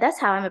I don't know. That's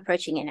how I'm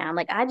approaching it now. I'm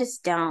like, I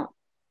just don't,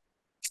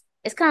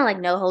 it's kind of like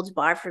no holds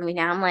bar for me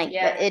now. I'm like,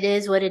 Yeah. it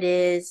is what it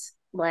is.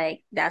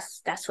 Like,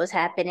 that's what's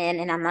happening,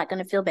 and I'm not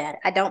gonna feel bad.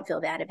 I don't feel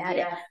bad about it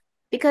Yeah.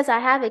 because I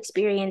have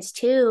experience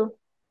too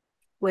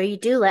where you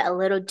do let a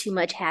little too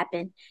much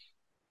happen.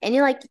 And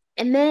you're like,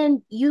 and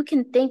then you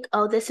can think,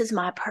 oh, this is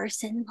my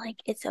person. Like,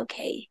 it's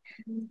okay.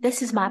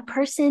 This is my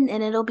person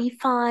and it'll be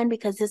fine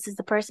because this is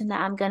the person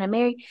that I'm going to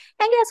marry.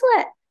 And guess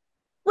what?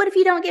 What if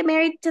you don't get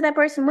married to that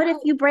person? What if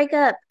you break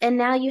up and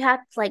now you have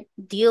to like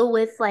deal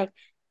with like,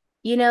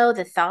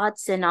 the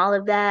thoughts and all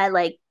of that?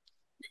 Like,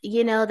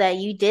 that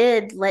you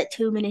did let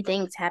too many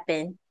things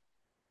happen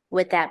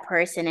with that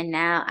person. And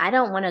now I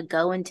don't want to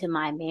go into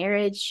my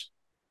marriage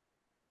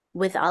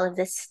with all of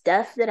this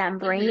stuff that I'm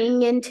Mm-hmm.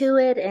 bringing into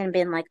it and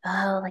been like,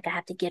 oh, like I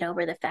have to get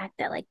over the fact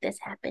that like this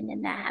happened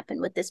and that happened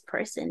with this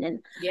person. And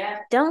Yeah.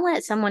 don't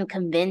let someone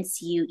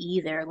convince you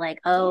either, like,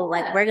 oh,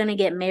 like Yeah. we're gonna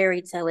get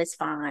married, so it's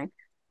fine.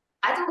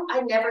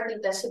 I never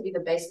think that should be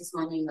the basis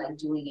on you like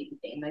doing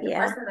anything. Like the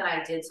Yeah. person that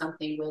I did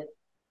something with,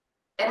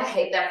 and I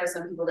hate that for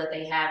some people, that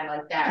they have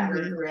like that Hmm.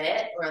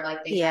 regret, or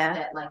like they have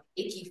Yeah. that like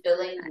icky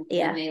feeling when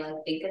Yeah. they like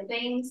think of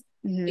things,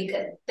 Hmm.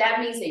 because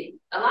that means that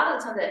a lot of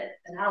the time that,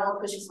 and I don't want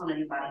to push this on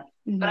anybody,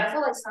 but Hmm. I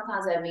feel like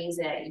sometimes that means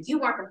that you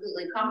weren't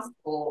completely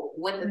comfortable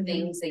with the Hmm.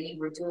 things that you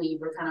were doing. You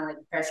were kind of like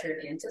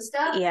pressured into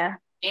stuff. Yeah.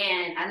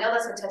 And I know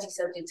that's a touchy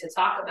subject to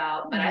talk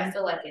about, but I Hmm.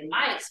 feel like in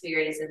my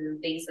experience and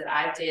the things that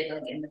I did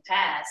like in the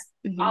past,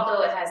 Hmm.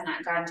 although it has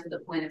not gotten to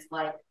the point of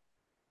like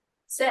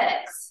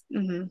sex,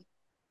 Hmm.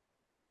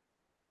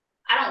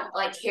 I don't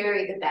like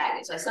carry the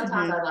baggage. Like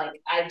sometimes Hmm.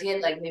 I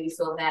did like maybe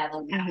feel bad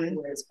like Hmm.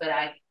 afterwards, but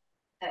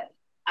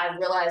I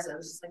realized I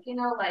was just like,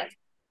 like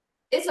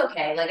it's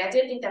okay. Like I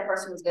did think that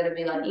person was gonna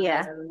be like my Yeah.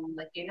 husband. I'm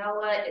like, you know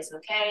what? It's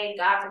okay.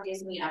 God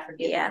forgives me. I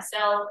forgive Yeah.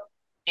 myself.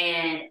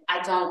 and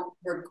I don't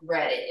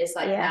regret it. It's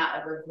like Yeah.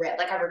 not a regret.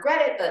 Like I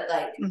regret it, but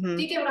like, Hmm.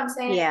 do you get what I'm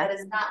saying? Yeah. But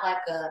it's not like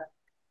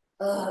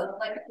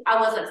like I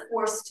wasn't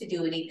forced to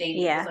do anything. It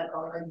was Yeah. like, oh,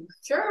 are you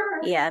sure?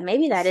 Yeah.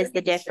 Maybe You that should is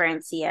the be sure.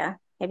 difference. Yeah.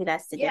 Maybe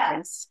that's the Yeah.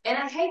 difference. And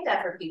I hate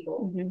that for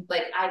people. Hmm.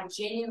 Like I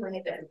genuinely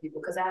hate that for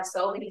people because I have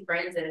so many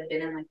friends that have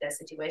been in like that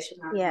situation.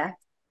 I'm Yeah.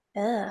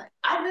 like, Ugh.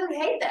 I really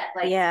hate that.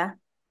 Like Yeah.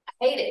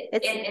 I hate it.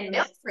 It's And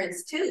male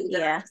friends too, that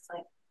I'm yeah. just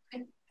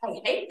like,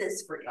 I hate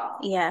this for y'all.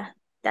 Yeah.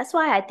 That's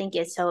why I think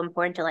it's so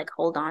important to like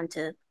hold on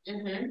to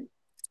Mm-hmm.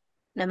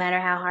 no matter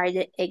how hard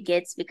it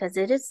gets because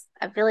it is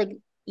I feel like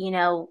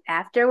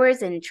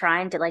afterwards and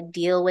trying to like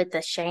deal with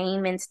the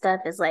shame and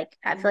stuff is like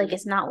I feel like Mm-hmm.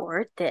 it's not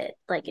worth it.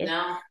 Like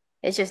No.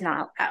 it's just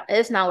not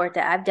worth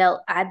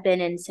it. I've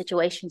been in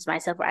situations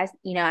myself where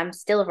I'm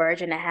still a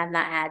virgin. I have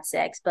not had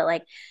sex, but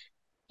like,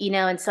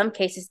 in some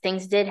cases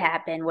things did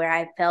happen where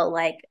I felt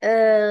like,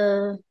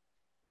 I'm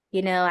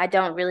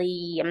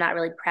not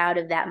really proud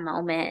of that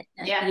moment,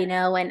 Yeah.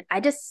 and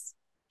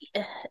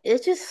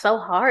it's just so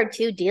hard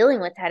too dealing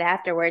with that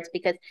afterwards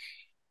because,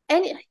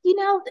 and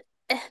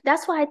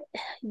that's why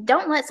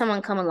don't let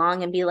someone come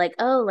along and be like,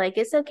 oh, like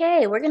it's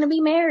okay, we're gonna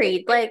be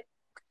married. Like,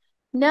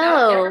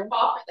 No, never no,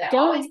 fall for that.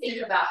 Always don't.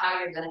 think about how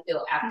you're gonna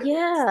feel afterwards.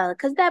 Yeah,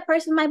 because that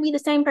person might be the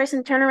same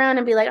person turn around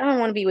and be like, I don't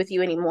want to be with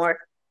you anymore.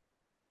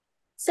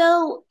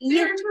 So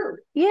Very true.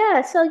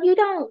 yeah, so you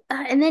don't,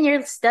 and then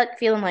you're stuck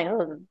feeling like,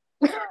 oh,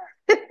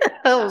 I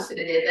oh, should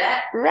have did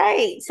that.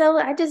 right. So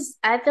I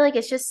feel like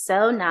it's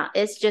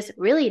just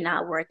really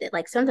not worth it.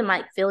 Like something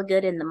might feel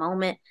good in the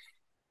moment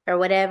or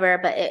whatever,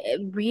 but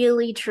it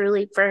really,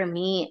 truly for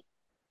me,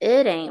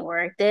 it ain't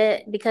worth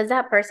it because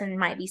that person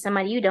might be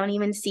somebody you don't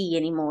even see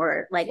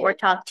anymore, like, or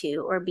talk to,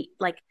 or be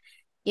like,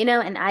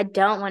 and I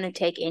don't want to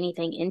take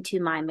anything into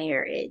my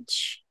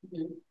marriage,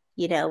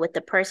 Mm-hmm. with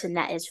the person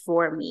that is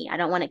for me. I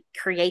don't want to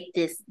create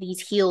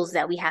these heels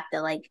that we have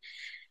to like,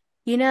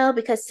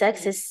 because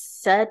sex is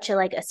such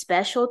a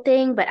special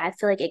thing, but I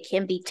feel like it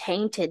can be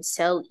tainted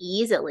so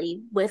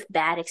easily with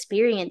bad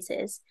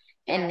experiences.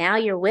 And Yeah. now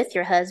you're with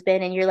your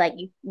husband and you're like,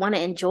 you want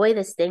to enjoy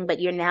this thing, but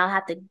you now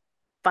have to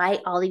fight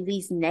all of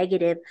these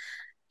negative,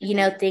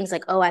 Mm-hmm. things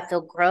like, oh, I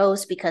feel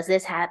gross because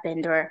this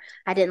happened, or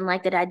I didn't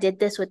like that I did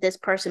this with this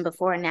person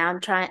before, and now I'm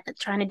trying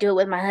to do it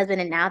with my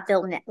husband, and now I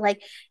feel like,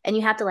 and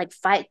you have to like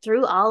fight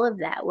through all of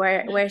that,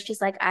 where it's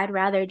just like I'd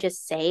rather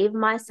just save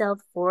myself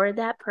for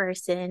that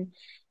person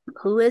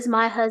who is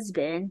my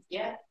husband.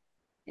 Yeah.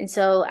 And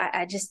so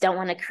I just don't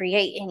want to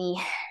create any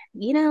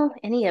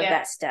of Yeah.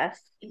 that stuff.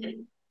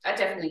 Mm-hmm. I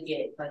definitely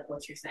get like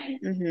what you're saying.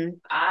 Hmm.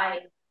 I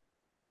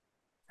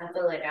I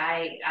feel like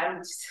I'm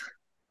just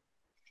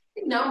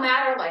no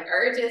matter like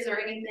urges or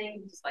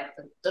anything, just like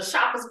the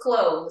shop is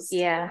closed.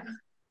 Yeah.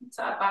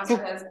 So I found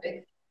my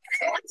husband.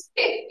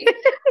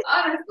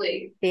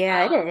 Honestly,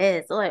 Yeah, it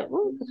is. Like,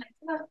 ooh,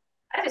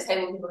 I just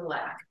hate when people are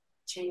like, I can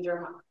change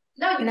your mind.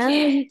 No, you no,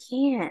 can't. you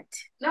can't.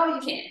 No,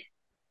 you can't.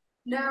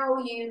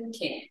 No, you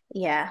can't.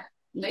 Yeah,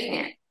 you No, you can't.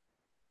 can't.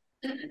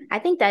 Mm-mm. I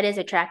think that is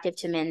attractive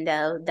to men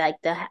though, like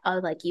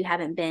like you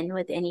haven't been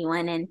with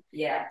anyone and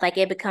Yeah. like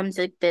it becomes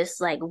like this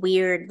like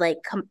weird like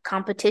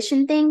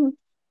competition thing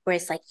where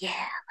it's like, yeah,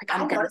 like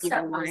I'm I gonna noticed be the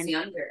that when I was one.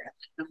 younger.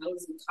 When I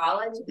was in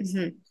college, it was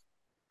Hmm.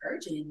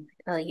 virgin.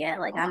 Oh yeah,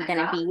 like Oh I'm my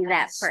gonna gosh. be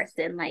that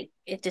person. Like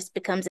it just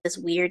becomes this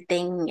weird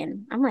thing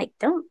and I'm like,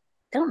 don't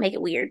make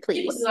it weird, People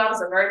knew please. I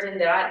was a virgin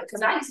that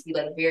because I used to be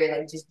like very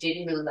like just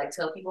didn't really like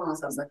tell people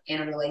unless I was like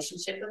in a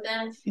relationship with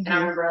them. And I Hmm.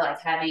 remember like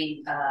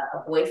having a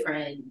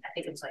boyfriend, I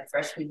think it was like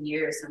freshman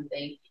year or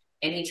something,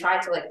 and he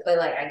tried to like play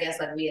like I guess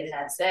like we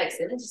had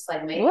sex, and it just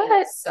like made me like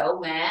What? so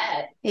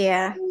mad.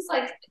 Yeah. He was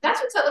like, "Not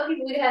you telling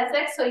people we had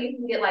sex so you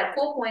can get like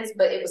cool points,"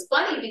 but it was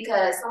funny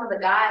because some of the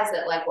guys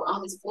that like were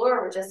on his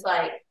floor were just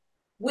like,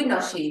 "We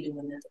know she ain't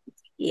doing nothing.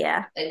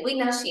 Yeah. Like we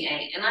know she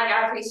ain't." And like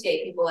I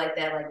appreciate people like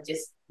that, like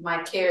just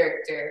my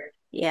character,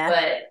 Yeah.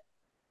 but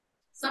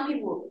some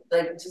people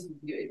like just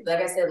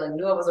like I said, like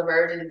knew I was a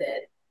virgin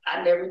that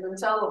I never even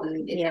told,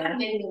 and it kind Yeah. of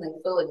made me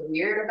like feel like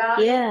weird about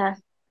it. Yeah.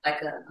 Like,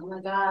 oh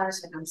my gosh,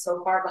 like I'm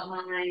so far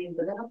behind.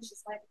 But then I was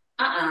just like,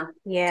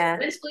 Yeah.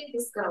 eventually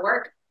this is gonna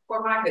work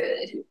for my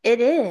good.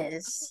 It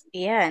is.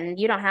 Yeah, and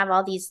you don't have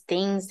all these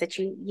things that that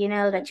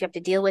you have to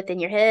deal with in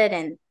your head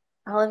and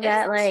all of And it's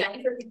that. not Like,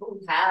 shame for people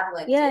who have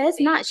like yeah, good it's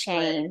not things, but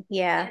shame.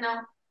 Yeah. you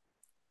know,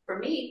 for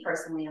me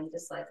personally, I'm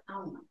just like, I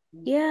don't know.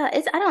 Yeah,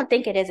 I don't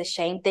think it is a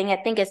shame thing. I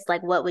think it's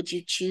like what would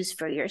you choose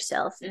for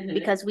yourself? Mm-hmm.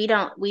 Because we're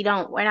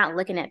not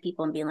looking at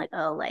people and being like,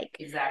 "Oh, like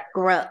Exactly.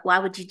 grow up. Why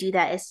would you do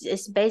that?"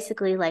 It's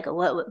basically like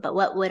but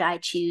what would I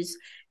choose?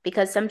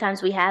 Because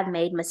sometimes we have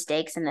made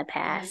mistakes in the Mm-hmm.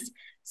 past.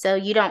 So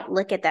you don't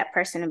look at that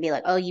person and be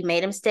like, "Oh, you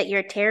made a mistake.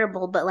 You're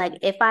terrible." But like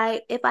if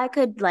I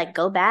could like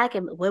go back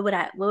and what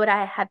would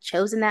I have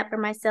chosen that for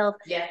myself?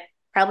 Yeah,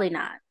 Probably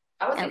not.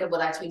 I would think And, of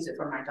what I choose it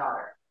for my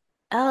daughter.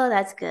 oh,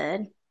 that's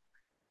good.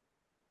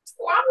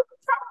 Well,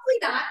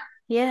 probably not.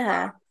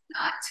 Yeah. Probably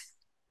not.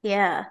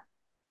 Yeah.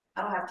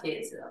 I don't have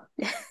kids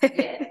though.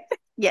 Yeah.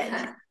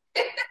 Yes.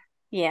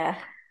 Yeah.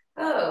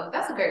 Oh,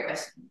 that's a great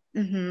question.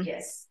 Hmm.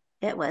 Yes.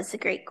 It was a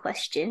great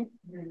question.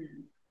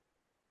 Hmm.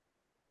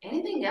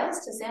 Anything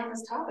else to say on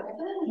this topic? I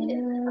feel like we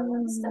hit a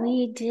lot of stuff.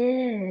 We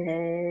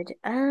did.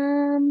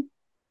 I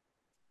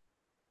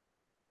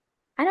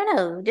don't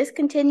know. Just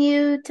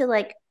continue to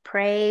like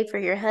pray for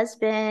your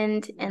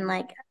husband and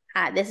like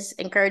this is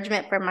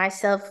encouragement for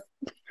myself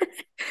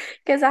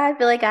because I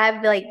feel like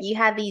you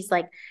have these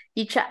like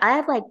you try. I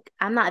have like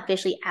I'm not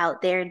officially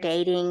out there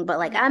dating, but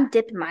like I'm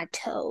dipping my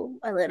toe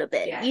a little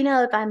bit. Yeah. You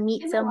know, if I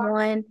meet In the water.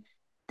 someone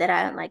that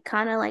I like,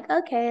 kind of like,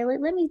 okay,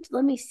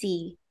 let me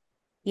see.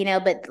 You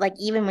know, but like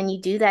even when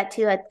you do that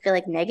too, I feel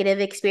like negative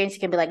experience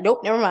can be like,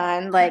 nope, never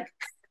mind. Like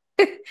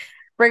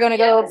we're gonna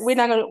go,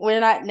 we're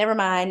not, never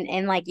mind.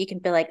 And like you can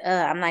feel like,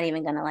 I'm not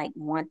even gonna like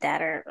want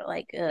that or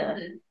like,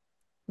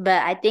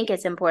 But I think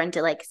it's important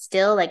to like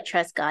still like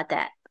trust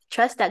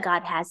that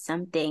God has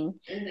something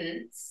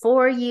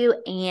for you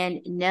and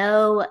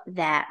know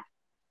that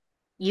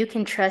you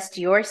can trust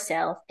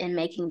yourself in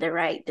making the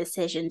right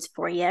decisions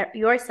for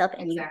yourself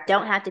and you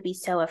don't have to be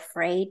so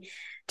afraid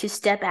to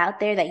step out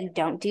there that you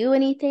don't do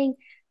anything,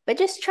 but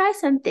just try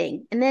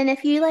something. And then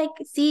if you like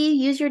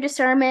use your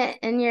discernment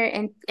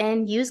and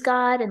and use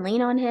God and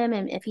lean on him,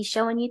 and if he's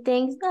showing you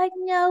things like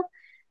no,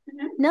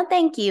 no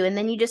thank you, and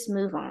then you just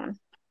move on.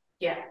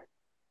 Yeah, I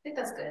think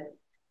that's good.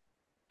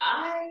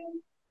 I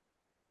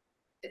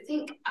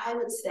think I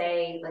would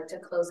say, like, to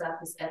close out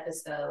this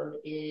episode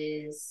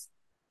is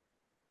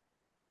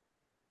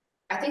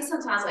I think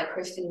sometimes like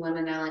Christian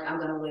women are like, I'm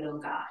gonna wait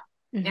on God.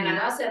 And I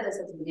know I said this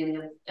at the beginning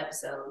of the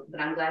episode,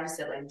 but I'm glad you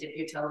said like dip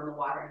your toe in the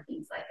water and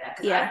things like that.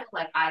 Because I feel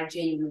like I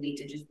genuinely need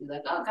to just be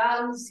like, oh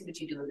God, let me see what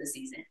you do in this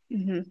season.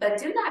 But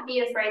do not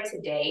be afraid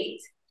to date.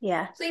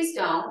 Yeah. Please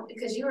don't,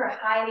 because you are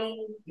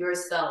hiding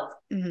yourself.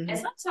 And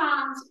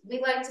sometimes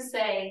we like to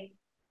say,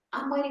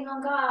 I'm waiting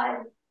on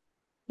God.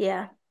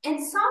 Yeah. And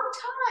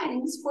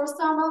sometimes for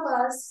some of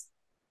us,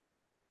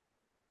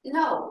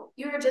 no,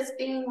 you're just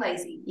being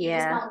lazy. You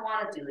just don't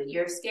want to do it.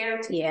 You're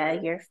scared to do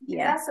it. And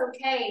that's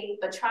okay,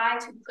 but try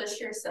to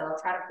push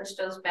yourself. Try to push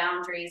those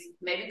boundaries.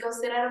 Maybe go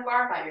sit at a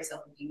bar by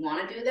yourself if you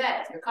want to do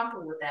that. If you're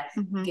comfortable with that,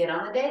 get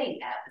on the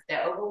dating app. If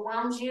that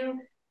overwhelms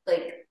you,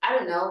 like I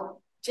don't know,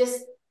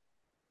 just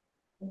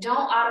don't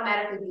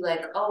automatically be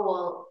like, oh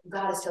well,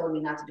 God is telling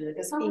me not to do it.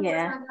 Because some people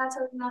God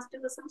telling you not to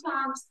do it.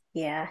 Sometimes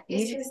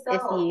it's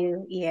yourself.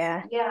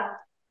 Yeah,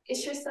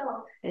 it's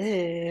yourself.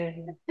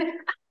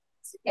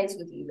 What's the case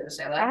with you though,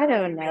 Shella? I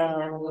don't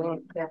know.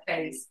 That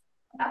face.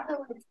 I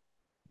feel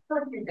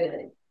like you're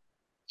good.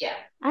 Yeah.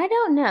 I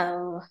don't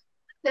know.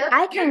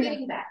 You're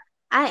getting back.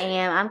 I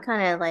am. I'm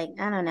kind of like,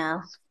 I don't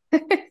know.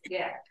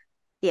 Yeah.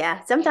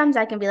 Yeah. Sometimes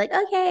I can be like,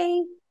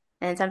 okay.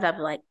 And sometimes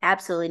I'm like,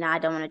 absolutely not. I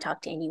don't want to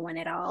talk to anyone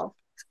at all.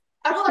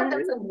 I feel like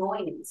that's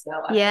annoying. So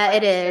yeah,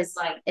 it is.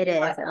 Like it is.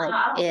 Like,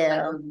 I don't feel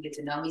like when you get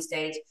to know me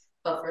stage.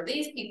 But for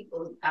these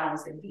people, I don't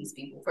want to say these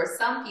people. For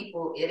some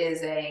people, it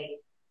is a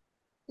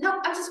no.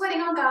 I'm just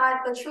waiting on God.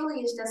 But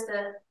truly, it's just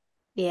a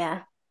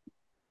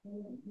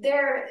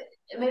they're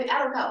maybe I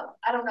don't know.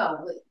 I don't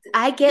know.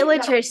 I get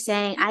what you're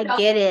saying. I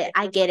get it.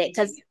 I get it.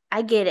 Because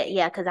I get it.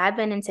 Yeah. Because I've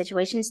been in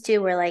situations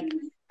too where like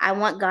I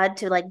want God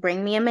to like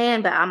bring me a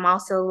man, but I'm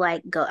also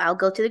like I'll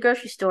go to the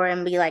grocery store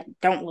and be like,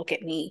 don't look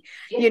at me,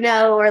 you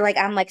know, or like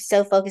I'm like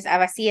so focused. If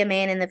I see a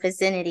man in the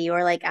vicinity,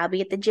 or like I'll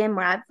be at the gym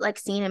where I've like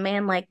seen a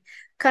man like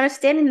kind of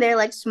standing there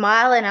like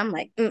smiling. I'm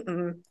like,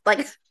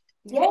 like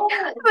yeah. But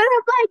I'm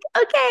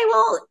like, okay,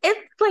 well, if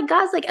like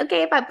God's like,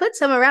 okay, if I put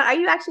some around, are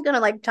you actually gonna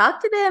like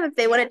talk to them if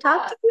they want to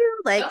talk to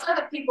you? Like those are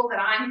the people that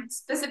I'm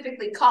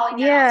specifically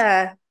calling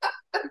out.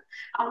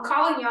 I'm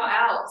calling y'all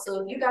out.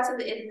 So if you got to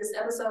the end of this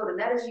episode and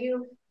that is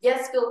you,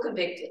 yes, feel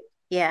convicted.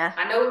 Yeah.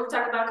 I know we were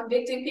talking about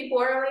convicting people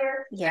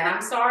earlier. Yeah. And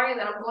I'm sorry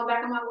that I'm going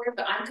back on my word,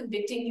 but I'm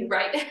convicting you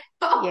right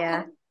now.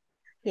 Yeah.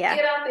 Yeah.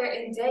 Get out there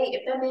and date.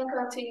 If that man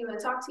come up to you and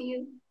talk to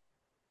you,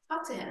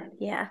 talk to him.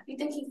 Yeah. You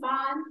think he's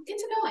fine? Get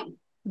to know him.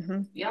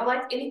 You don't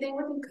like anything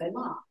with him, cut him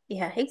off.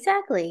 Yeah,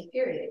 exactly.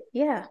 Period.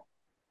 Yeah.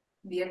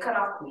 Be a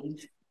cutoff queen.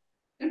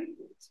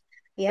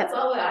 That's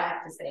all that I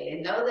have to say.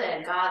 And know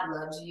that God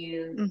loves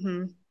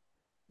you.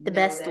 The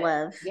best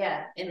love.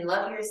 Yeah. And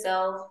love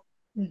yourself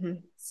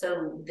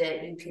so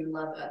that you can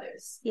love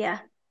others. Yeah,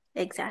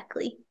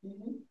 exactly.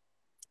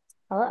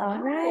 Well, all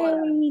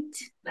right.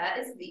 That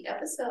is the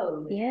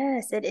episode.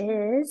 Yes, it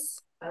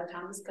is. By the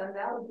time this comes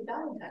out, it'll be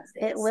Valentine's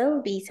Day. It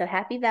will be. So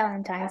happy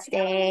Valentine's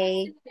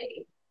Day.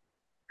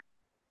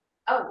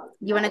 Oh,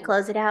 you want to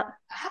close it out?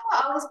 How do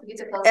I always forget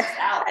to close this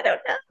out? I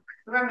don't know.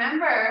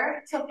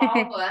 Remember to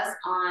follow us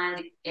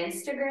on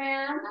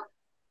Instagram,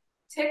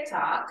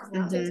 TikTok, because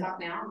we're on TikTok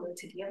now, we're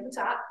Tiki on the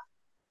top,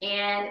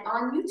 and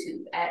on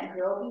YouTube at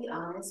Girl Be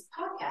Honest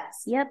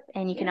Podcast. Yep,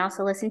 and you can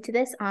also listen to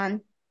this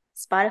on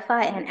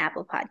Spotify and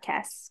Apple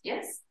Podcasts.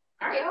 Yes.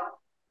 All right, y'all.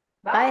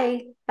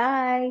 Bye. Bye.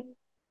 Bye.